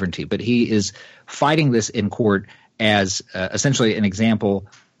dual sovereignty. But he is fighting this in court as essentially an example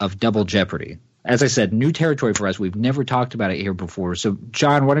of double jeopardy. As I said, new territory for us. We've never talked about it here before. So,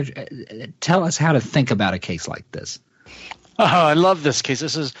 John, why don't you tell us how to think about a case like this? Oh, I love this case.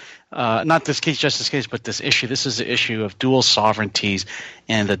 This is not this case, just this case, but this issue. This is the issue of dual sovereignties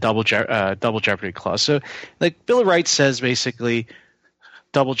and the double jeopardy clause. So, like Bill of Rights says, basically,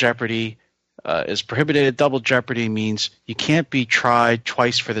 double jeopardy is prohibited. Double jeopardy means you can't be tried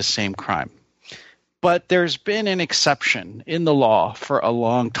twice for the same crime. But there's been an exception in the law for a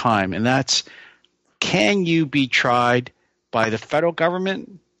long time, and that's, can you be tried by the federal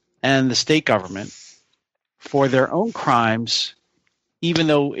government and the state government for their own crimes, even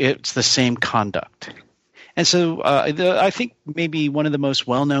though it's the same conduct? And so I think maybe one of the most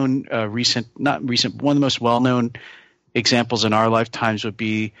well-known one of the most well-known examples in our lifetimes would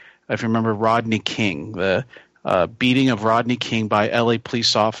be, if you remember, Rodney King, the beating of Rodney King by LA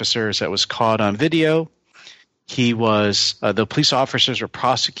police officers that was caught on video. He was the police officers were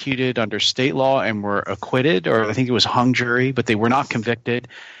prosecuted under state law and were acquitted, or I think it was hung jury, but they were not convicted.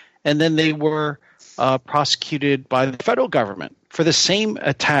 And then they were prosecuted by the federal government for the same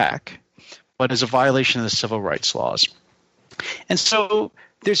attack, but as a violation of the civil rights laws. And so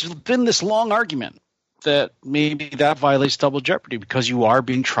there's been this long argument that maybe that violates double jeopardy because you are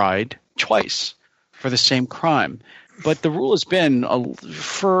being tried twice for the same crime. But the rule has been I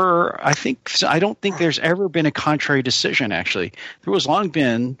don't think there's ever been a contrary decision, actually. There has long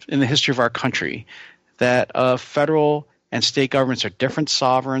been in the history of our country that federal and state governments are different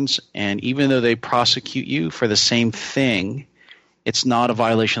sovereigns, and even though they prosecute you for the same thing, it's not a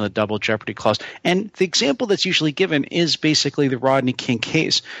violation of the double jeopardy clause. And the example that's usually given is basically the Rodney King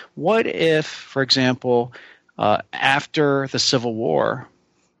case. What if, for example, after the Civil War,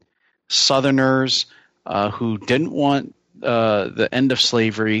 Southerners who didn't want the end of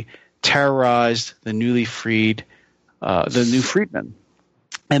slavery terrorized the newly freed, the new freedmen,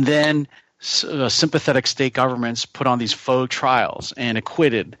 and then sympathetic state governments put on these faux trials and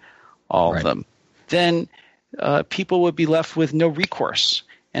acquitted all of them? Then people would be left with no recourse.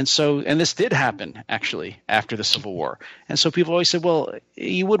 And this did happen actually after the Civil War. And so people always said, well,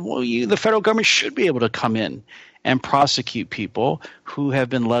 the federal government should be able to come in and prosecute people who have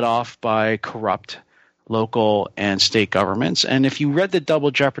been let off by corrupt local and state governments. And if you read the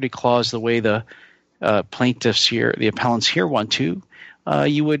double jeopardy clause the way the plaintiffs here, the appellants here want to,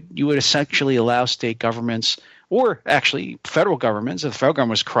 you would essentially allow state governments, or actually federal governments, if the federal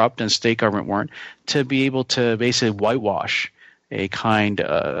government was corrupt and state government weren't, to be able to basically whitewash a crime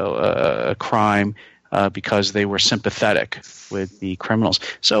because they were sympathetic with the criminals.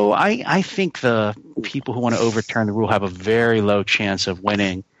 So I think the people who want to overturn the rule have a very low chance of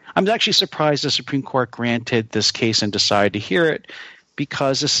winning. I'm actually surprised the Supreme Court granted this case and decided to hear it,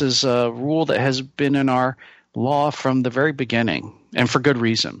 because this is a rule that has been in our law from the very beginning, and for good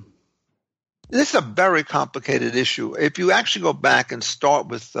reason. This is a very complicated issue. If you actually go back and start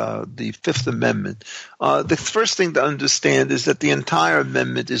with the Fifth Amendment, the first thing to understand is that the entire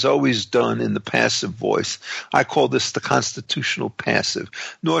amendment is always done in the passive voice. I call this the constitutional passive.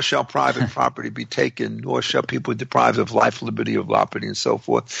 Nor shall private property be taken, nor shall people be deprived of life, liberty, of property, and so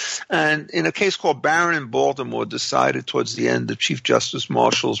forth. And in a case called Barron in Baltimore, decided towards the end of Chief Justice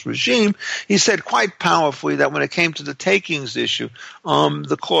Marshall's regime, he said quite powerfully that when it came to the takings issue,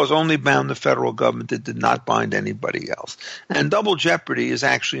 the clause only bound the federal government. It did not bind anybody else. And double jeopardy is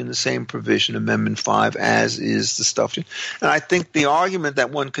actually in the same provision, Amendment 5, as is the stuff. And I think the argument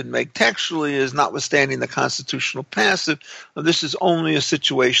that one could make textually is, notwithstanding the constitutional passive, this is only a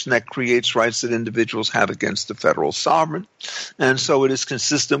situation that creates rights that individuals have against the federal sovereign. And so it is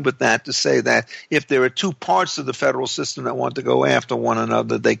consistent with that to say that if there are two parts of the federal system that want to go after one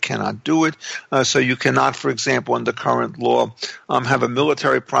another, they cannot do it. So you cannot, for example, under current law, have a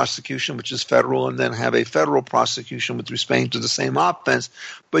military prosecution, which is federal, and then have a federal prosecution with respect to the same offense,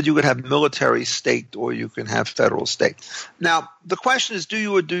 but you could have military state or you can have federal state. Now, the question is, do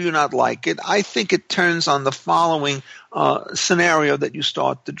you or do you not like it? I think it turns on the following scenario that you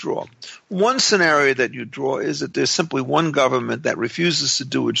start to draw. One scenario that you draw is that there's simply one government that refuses to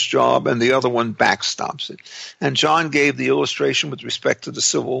do its job and the other one backstops it. And John gave the illustration with respect to the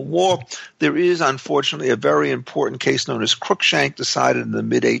Civil War. There is, unfortunately, a very important case known as Cruikshank, decided in the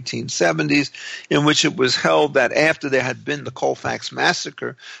mid-1870s, in which it was held that after there had been the Colfax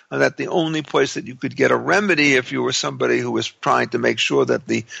Massacre, that the only place that you could get a remedy if you were somebody who was trying to make sure that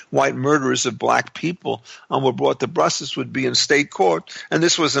the white murderers of black people were brought to justice would be in state court. And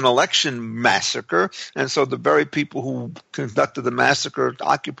this was an election massacre, and so the very people who conducted the massacre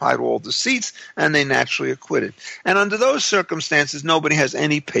occupied all the seats, and they naturally acquitted. And under those circumstances, nobody has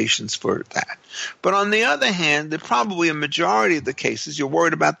any patience for that. But on the other hand, probably a majority of the cases, you're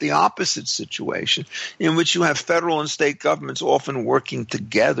worried about the opposite situation, in which you have federal and state governments often working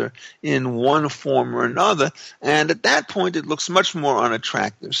together in one form or another, and at that point it looks much more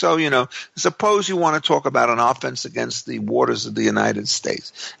unattractive. So, suppose you want to talk about an offense against the waters of the United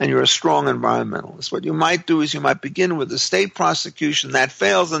States, and you're a strong environmentalist. What you might do is you might begin with a state prosecution that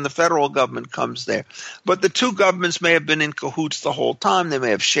fails, and the federal government comes there. But the two governments may have been in cahoots the whole time. They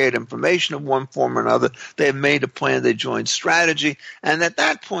may have shared information of one form or another. They have made a plan. They joined strategy. And at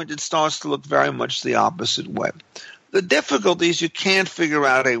that point, it starts to look very much the opposite way. The difficulty is you can't figure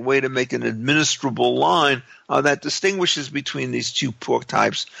out a way to make an administrable line that distinguishes between these two poor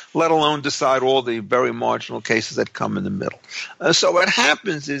types, let alone decide all the very marginal cases that come in the middle. So what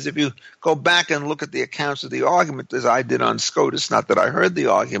happens is, if you go back and look at the accounts of the argument, as I did on SCOTUS, not that I heard the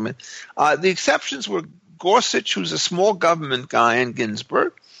argument, the exceptions were Gorsuch, who's a small government guy, and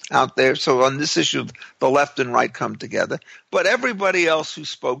Ginsburg out there. So on this issue, the left and right come together. But everybody else who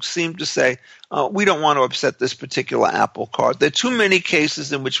spoke seemed to say, we don't want to upset this particular apple cart. There are too many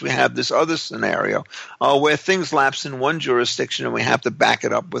cases in which we have this other scenario where things lapse in one jurisdiction and we have to back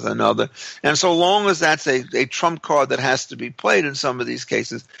it up with another. And so long as that's a trump card that has to be played in some of these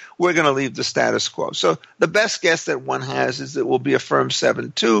cases, we're going to leave the status quo. So the best guess that one has is it will be affirmed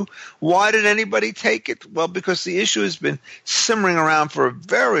 7-2. Why did anybody take it? Well, because the issue has been simmering around for a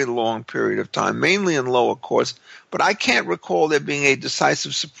very long period of time, mainly in lower courts. But I can't recall there being a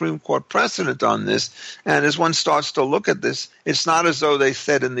decisive Supreme Court precedent on this. And as one starts to look at this, it's not as though they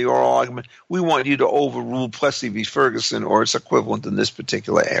said in the oral argument, we want you to overrule Plessy v. Ferguson or its equivalent in this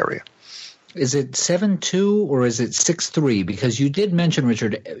particular area. Is it 7-2 or is it 6-3? Because you did mention,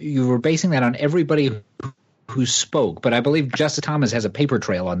 Richard, you were basing that on everybody who spoke. But I believe Justice Thomas has a paper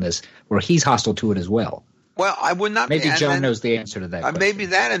trail on this where he's hostile to it as well. Well, I would not Maybe John knows the answer to that. Maybe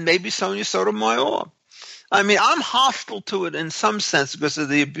that, and maybe Sonia Sotomayor. I mean, I'm hostile to it in some sense because of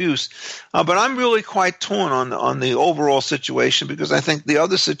the abuse, but I'm really quite torn on the overall situation because I think the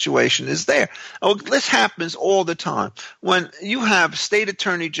other situation is there. Oh, this happens all the time. When you have state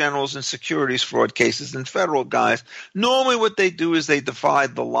attorney generals in securities fraud cases and federal guys, normally what they do is they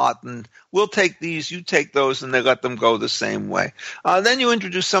divide the lot and we'll take these, you take those, and they let them go the same way. Then you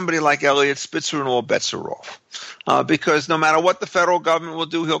introduce somebody like Eliot Spitzer and all bets are off because no matter what the federal government will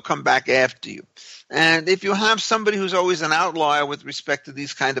do, he'll come back after you. And if you have somebody who's always an outlier with respect to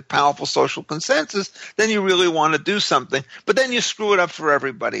these kind of powerful social consensus, then you really want to do something. But then you screw it up for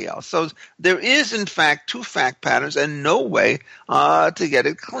everybody else. So there is, in fact, two fact patterns and no way to get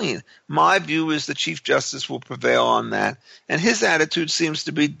it clean. My view is the Chief Justice will prevail on that. And his attitude seems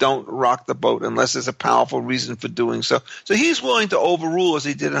to be don't rock the boat unless there's a powerful reason for doing so. So he's willing to overrule, as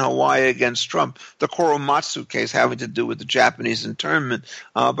he did in Hawaii against Trump, the Korematsu case having to do with the Japanese internment.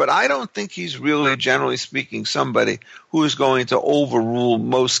 But I don't think he's really, generally speaking, somebody who is going to overrule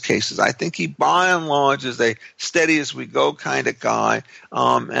most cases. I think he, by and large, is a steady-as-we-go kind of guy,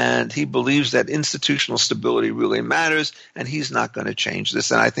 and he believes that institutional stability really matters, and he's not going to change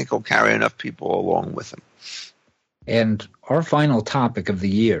this, and I think he'll carry enough people along with him. And our final topic of the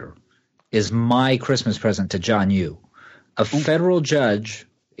year is my Christmas present to John Yoo. A federal judge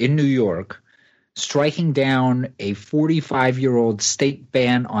in New York striking down a 45-year-old state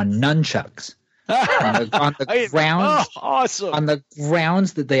ban on nunchucks on the grounds, awesome. On the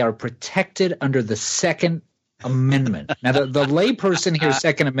grounds that they are protected under the Second Amendment. Now, the layperson hears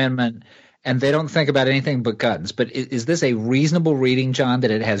Second Amendment, and they don't think about anything but guns. But is this a reasonable reading, John,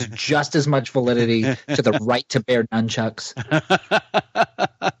 that it has just as much validity to the right to bear nunchucks?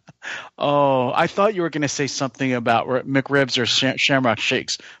 Oh, I thought you were going to say something about McRibs or Shamrock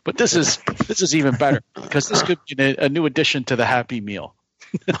Shakes, but this is even better because this could be a new addition to the Happy Meal.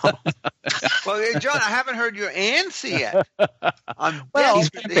 Well, John, I haven't heard your answer yet. I'm No.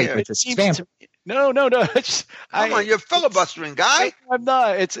 Come on, you're a filibustering guy. I'm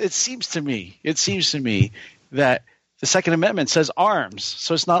not. It seems to me that the Second Amendment says arms,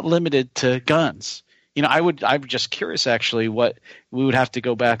 so it's not limited to guns. You know, I'm just curious actually what we would have to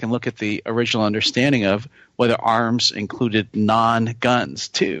go back and look at the original understanding of whether arms included non-guns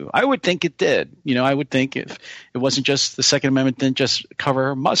too. I would think it did. You know, I would think if it wasn't just the Second Amendment didn't just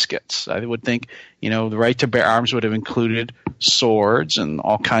cover muskets. I would think, you know, the right to bear arms would have included swords and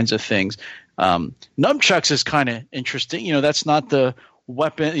all kinds of things. Nunchucks is kind of interesting. You know, that's not the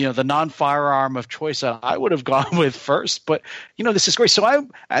weapon, you know, the non-firearm of choice I would have gone with first. But, you know, this is great. So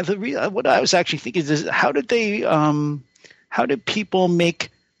what I was actually thinking is how did people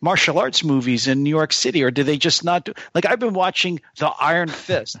make martial arts movies in New York City, or did they just not do – like I've been watching The Iron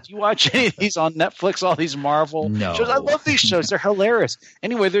Fist. Do you watch any of these on Netflix, all these Marvel shows? I love these shows. They're hilarious.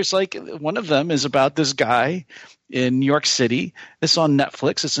 Anyway, there's like one of them is about this guy in New York City. It's on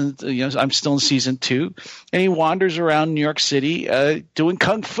Netflix. It's in, you know, I'm still in season 2, and he wanders around New York City doing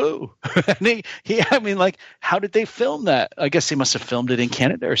kung fu. And I mean, like, how did they film that? I guess they must have filmed it in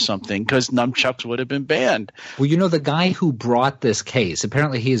Canada or something because nunchucks would have been banned. Well, you know, the guy who brought this case,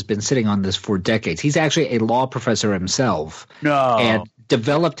 apparently he has been sitting on this for decades. He's actually a law professor himself. No. And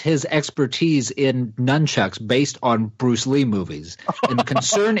developed his expertise in nunchucks based on Bruce Lee movies. And the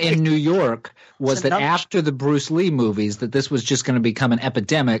concern in New York was that after the Bruce Lee movies that this was just going to become an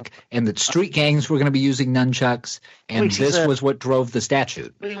epidemic and that street gangs were going to be using nunchucks, and this was what drove the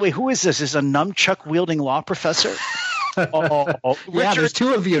statute. Wait, who is this? Is a nunchuck-wielding law professor? Yeah, Richard, there's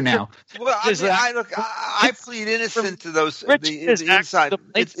 2 of you now. Well, I plead innocent to those. Rich is inside.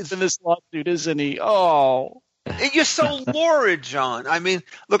 It's in this lawsuit, isn't he? Oh. You're so lurid, John. I mean,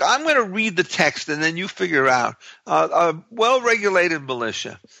 look, I'm going to read the text and then you figure out. A well-regulated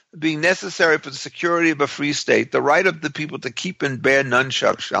militia being necessary for the security of a free state, the right of the people to keep and bear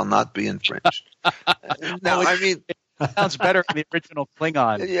nunchucks shall not be infringed. Now, I mean... Sounds better than the original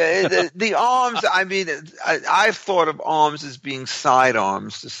Klingon. Yeah, the arms, I mean, I've thought of arms as being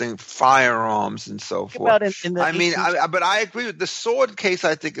sidearms, this thing, firearms and so forth. But I agree with the sword case,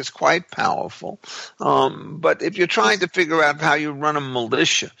 I think, is quite powerful. But if you're trying to figure out how you run a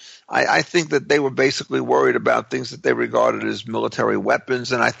militia, I think that they were basically worried about things that they regarded as military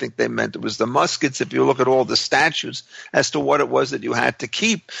weapons, and I think they meant it was the muskets. If you look at all the statutes as to what it was that you had to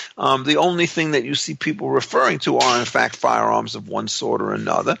keep, the only thing that you see people referring to are, in fact, firearms of one sort or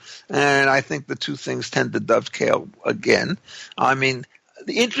another, and I think the two things tend to dovetail again. I mean,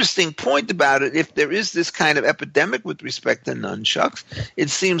 the interesting point about it, if there is this kind of epidemic with respect to nunchucks, it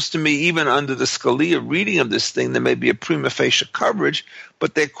seems to me even under the Scalia reading of this thing, there may be a prima facie coverage,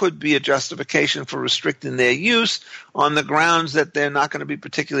 but there could be a justification for restricting their use on the grounds that they're not going to be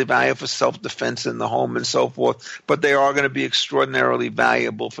particularly valuable for self-defense in the home and so forth, but they are going to be extraordinarily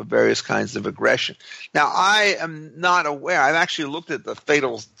valuable for various kinds of aggression. Now, I am not aware. I've actually looked at the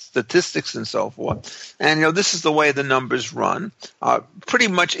fatal statistics and so forth, and this is the way the numbers run, pretty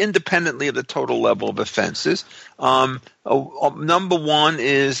much independently of the total level of offenses. Number one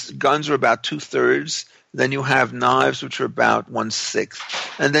is guns are about 2/3. Then you have knives, which are about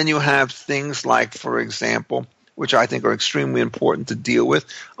 1/6. And then you have things like, for example, which I think are extremely important to deal with.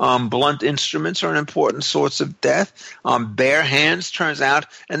 Blunt instruments are an important source of death. Bare hands turns out.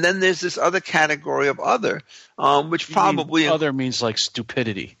 And then there's this other category of other, which probably... Other means like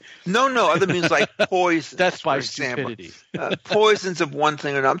stupidity. No, other means like poison. Death by stupidity. Poisons of one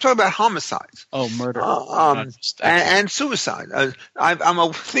thing or another. I'm talking about homicides. Oh, murder. And suicide. I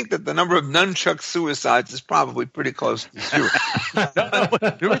think that the number of nunchuck suicides is probably pretty close to zero.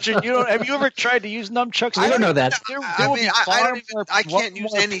 Richard, have you ever tried to use nunchucks? I don't know that. I can't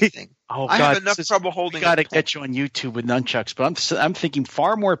use anything. Oh, I have enough trouble holding. Got to get you on YouTube with nunchucks, but I'm thinking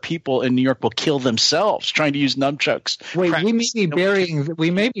far more people in New York will kill themselves trying to use nunchucks. Wait, we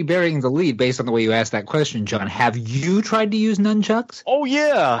may be burying the lead based on the way you asked that question, John. Have you tried to use nunchucks? Oh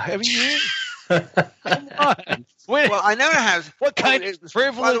yeah, have you? Come on. Wait. Well, I never have. What kind of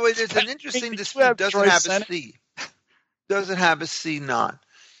privilege? By the way, there's an interesting dispute. Does it have a C? Does it have a C not?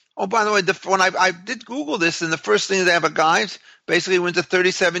 Oh, by the way, when I did Google this, and the first thing they have a guide basically went to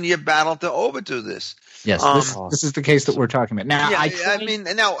 37-year battle to overdo this. Yes, this is the case that we're talking about now.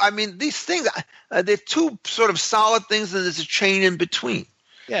 I mean, these things they're two sort of solid things, and there's a chain in between.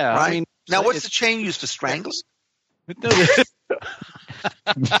 Yeah, right. I mean, now what's the chain used for strangling? I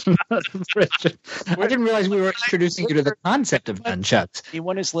didn't realize we were introducing you to the concept of nunchucks.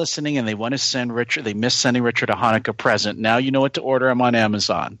 Anyone is listening and they want to send Richard, they miss sending Richard a Hanukkah present. Now you know what to order him on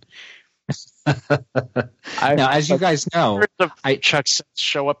Amazon. Now, as you guys know, Chucks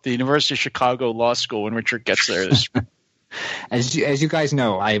show up at the University of Chicago Law School when Richard gets there. As you guys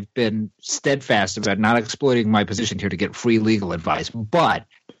know, I've been steadfast about not exploiting my position here to get free legal advice. But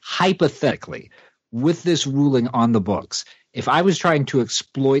hypothetically, with this ruling on the books, if I was trying to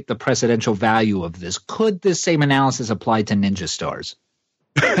exploit the precedential value of this, could this same analysis apply to ninja stars?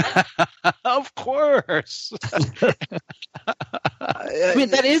 Of course. I mean,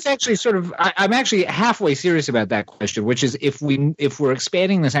 that is actually sort of. I'm actually halfway serious about that question, which is if we're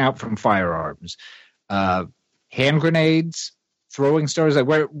expanding this out from firearms, hand grenades, throwing stars.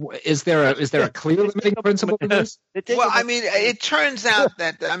 Like, is there a clear limiting principle to this? Well, I mean, it turns out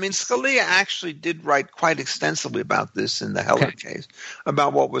that Scalia actually did write quite extensively about this in the Heller case,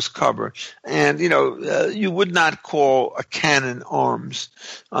 about what was covered, and you would not call a cannon arms.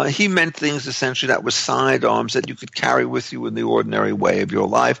 He meant things essentially that were sidearms that you could carry with you in the ordinary way of your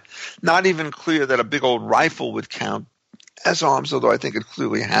life. Not even clear that a big old rifle would count as arms, although I think it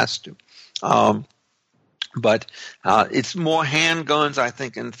clearly has to. But it's more handguns, I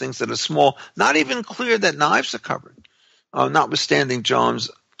think, and things that are small. Not even clear that knives are covered, notwithstanding John's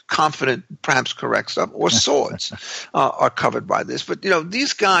confident, perhaps correct stuff, or swords are covered by this. But,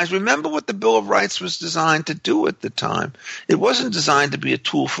 these guys, remember what the Bill of Rights was designed to do at the time. It wasn't designed to be a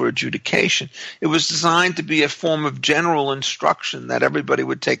tool for adjudication. It was designed to be a form of general instruction that everybody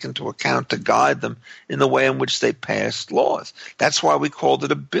would take into account to guide them in the way in which they passed laws. That's why we called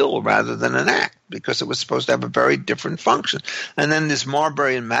it a bill rather than an act, because it was supposed to have a very different function. And then this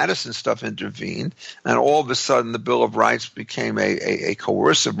Marbury and Madison stuff intervened, and all of a sudden the Bill of Rights became a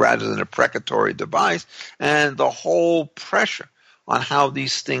coercive rather than a precatory device, and the whole pressure on how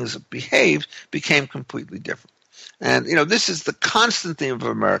these things behaved became completely different. And, this is the constant theme of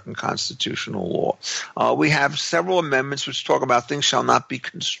American constitutional law. We have several amendments which talk about things shall not be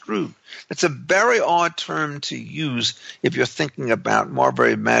construed. It's a very odd term to use if you're thinking about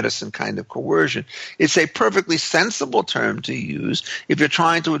Marbury Madison kind of coercion. It's a perfectly sensible term to use if you're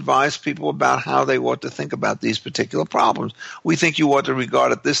trying to advise people about how they ought to think about these particular problems. We think you ought to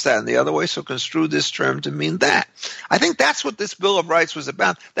regard it this, that, and the other way, so construe this term to mean that. I think that's what this Bill of Rights was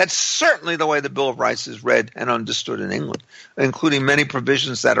about. That's certainly the way the Bill of Rights is read and understood in England, including many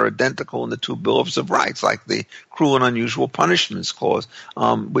provisions that are identical in the two Bills of Rights, like the Cruel and Unusual Punishments Clause,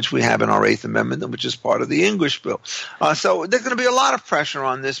 which we have in our Eighth Amendment, which is part of the English bill. So there's going to be a lot of pressure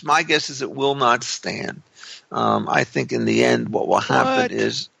on this. My guess is it will not stand. I think in the end what will happen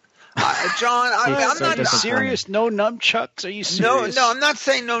is John, I'm not serious. No nunchucks? Are you serious? No, I'm not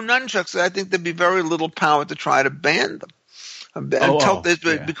saying no nunchucks. I think there'd be very little power to try to ban them until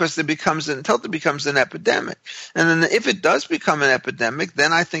it becomes an epidemic. And then if it does become an epidemic,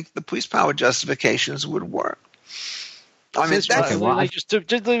 then I think the police power justifications would work. I mean, just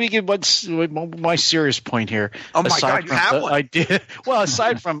let me give my serious point here. Oh my God, you have one.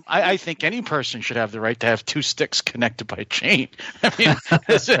 Aside from, I think any person should have the right to have two sticks connected by a chain. I mean,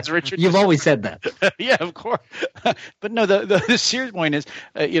 as Richard, you've always said that. Yeah, of course. But no, the serious point is,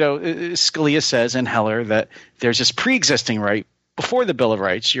 Scalia says in Heller that there's this pre-existing right before the Bill of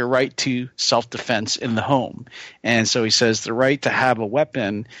Rights, your right to self-defense in the home. And so he says the right to have a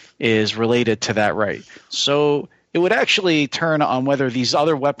weapon is related to that right. So it would actually turn on whether these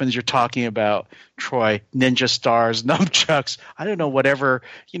other weapons you're talking about, Troy, ninja stars, nunchucks, I don't know, whatever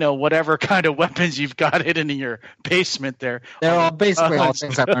kind of weapons you've got hidden in your basement there. They're all basically all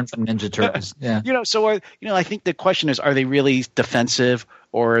things I learned from Ninja Turtles. Yeah. I think the question is, are they really defensive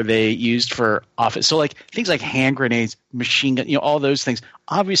or are they used for offense? So like things like hand grenades, machine gun, all those things,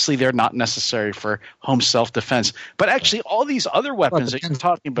 obviously they're not necessary for home self-defense. But actually all these other weapons that you're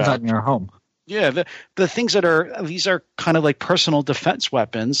talking about in your home. Yeah, the things these are kind of like personal defense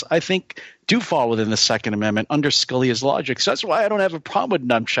weapons, I think do fall within the Second Amendment under Scalia's logic. So that's why I don't have a problem with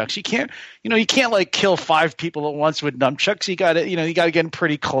nunchucks. You can't like kill 5 people at once with nunchucks. You got to get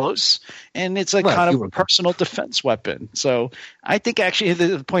pretty close, and it's a kind of personal defense weapon. So I think actually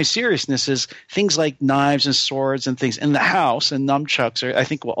the point of seriousness is things like knives and swords and things in the house and nunchucks I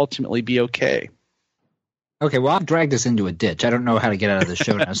think will ultimately be okay. Okay, well, I've dragged us into a ditch. I don't know how to get out of the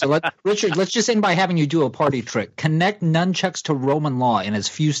show now. So, Richard, let's just end by having you do a party trick. Connect nunchucks to Roman law in as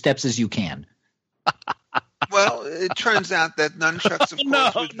few steps as you can. Well, it turns out that nunchucks,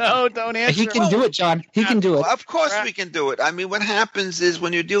 of course. No, don't answer. He can do it, John. He can do it. Of course we can do it. I mean, what happens is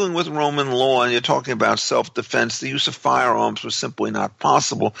when you're dealing with Roman law and you're talking about self-defense, the use of firearms was simply not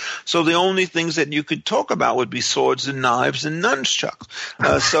possible. So the only things that you could talk about would be swords and knives and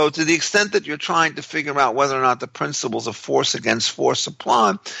nunchucks. So to the extent that you're trying to figure out whether or not the principles of force against force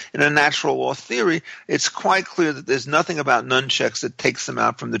apply in a natural law theory, it's quite clear that there's nothing about nunchucks that takes them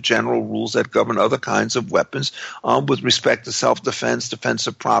out from the general rules that govern other kinds of weapons with respect to self-defense, defense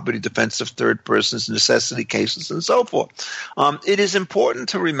of property, defense of third persons, necessity cases, and so forth. It is important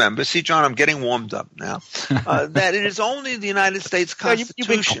to remember, see, John, I'm getting warmed up now, that it is only the United States Constitution. You've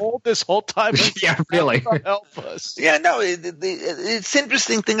been cold this whole time. Yeah, really. Help us. Yeah, no, it's an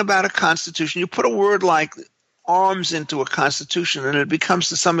interesting thing about a constitution. You put a word like arms into a constitution, and it becomes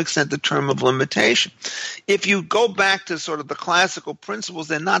to some extent the term of limitation. If you go back to sort of the classical principles,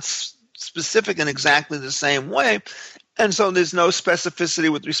 they're not specific in exactly the same way, and so there's no specificity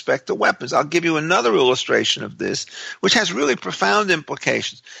with respect to weapons. I'll give you another illustration of this, which has really profound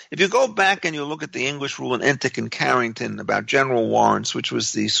implications. If you go back and you look at the English rule in Entick and Carrington about general warrants, which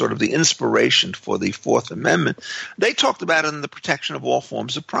was the sort of the inspiration for the Fourth Amendment, they talked about it in the protection of all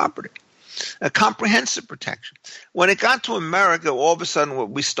forms of property. A comprehensive protection. When it got to America, all of a sudden what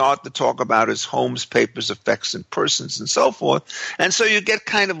we start to talk about is homes, papers, effects, and persons, and so forth. And so you get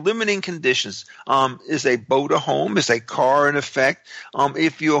kind of limiting conditions. Is a boat a home? Is a car an effect?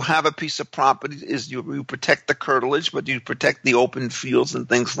 If you have a piece of property, you protect the curtilage, but you protect the open fields and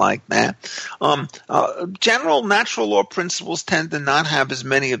things like that. General natural law principles tend to not have as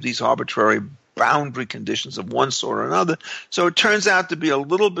many of these arbitrary boundary conditions of one sort or another. So it turns out to be a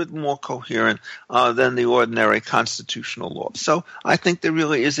little bit more coherent than the ordinary constitutional law. So I think there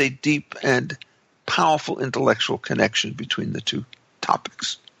really is a deep and powerful intellectual connection between the two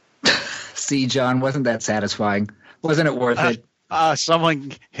topics. See, John, wasn't that satisfying? Wasn't it worth it?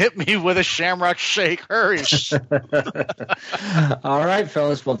 Someone hit me with a Shamrock Shake. Hurry. All right,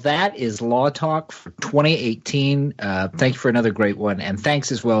 fellas. Well, that is Law Talk for 2018. Thank you for another great one. And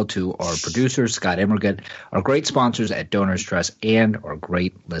thanks as well to our producer, Scott Emergut, our great sponsors at Donors Trust, and our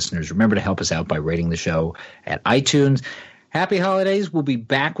great listeners. Remember to help us out by rating the show at iTunes. Happy holidays. We'll be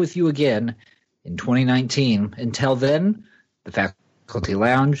back with you again in 2019. Until then, the Faculty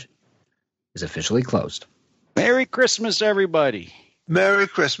Lounge is officially closed. Merry Christmas, everybody. Merry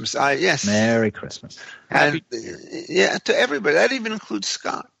Christmas. Yes. Merry Christmas. And, to everybody. That even includes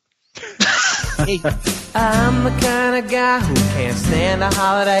Scott. I'm the kind of guy who can't stand a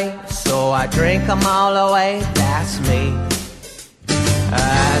holiday, so I drink them all away. That's me.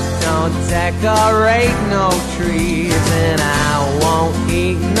 I don't decorate no trees, and I won't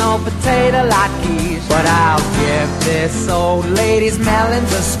eat no potato latkes, but I'll give this old lady's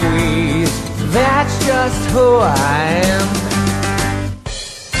melons a squeeze. That's just who I am.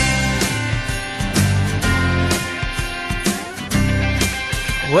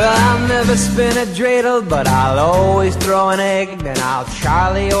 Well, I'll never spin a dreidel, but I'll always throw an egg. Then I'll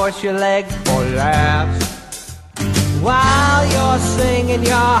Charlie horse your leg for laughs. While you're singing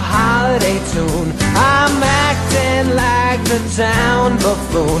your holiday tune, I'm acting like the town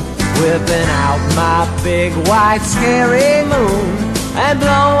buffoon, whipping out my big white scary moon and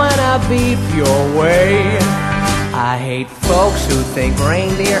blowing a beep your way. I hate folks who think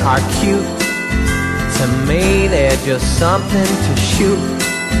reindeer are cute. To me, they're just something to shoot.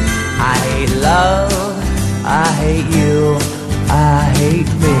 I hate love, I hate you, I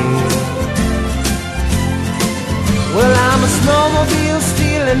hate me. Well, I'm a snowmobile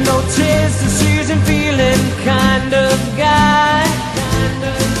stealing, no taste of season feeling kind of guy.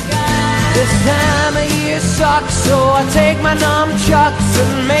 This time of year sucks, so I take my nunchucks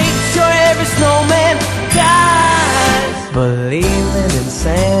and make sure every snowman dies. Believing in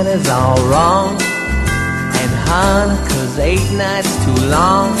Santa's all wrong, and Hanukkah's 8 nights too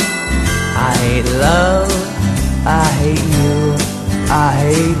long. I hate love, I hate you, I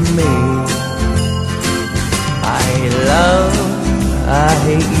hate me. I hate love, I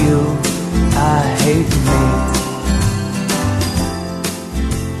hate you, I hate me.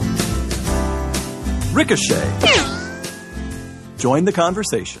 Ricochet. Join the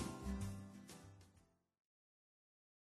conversation.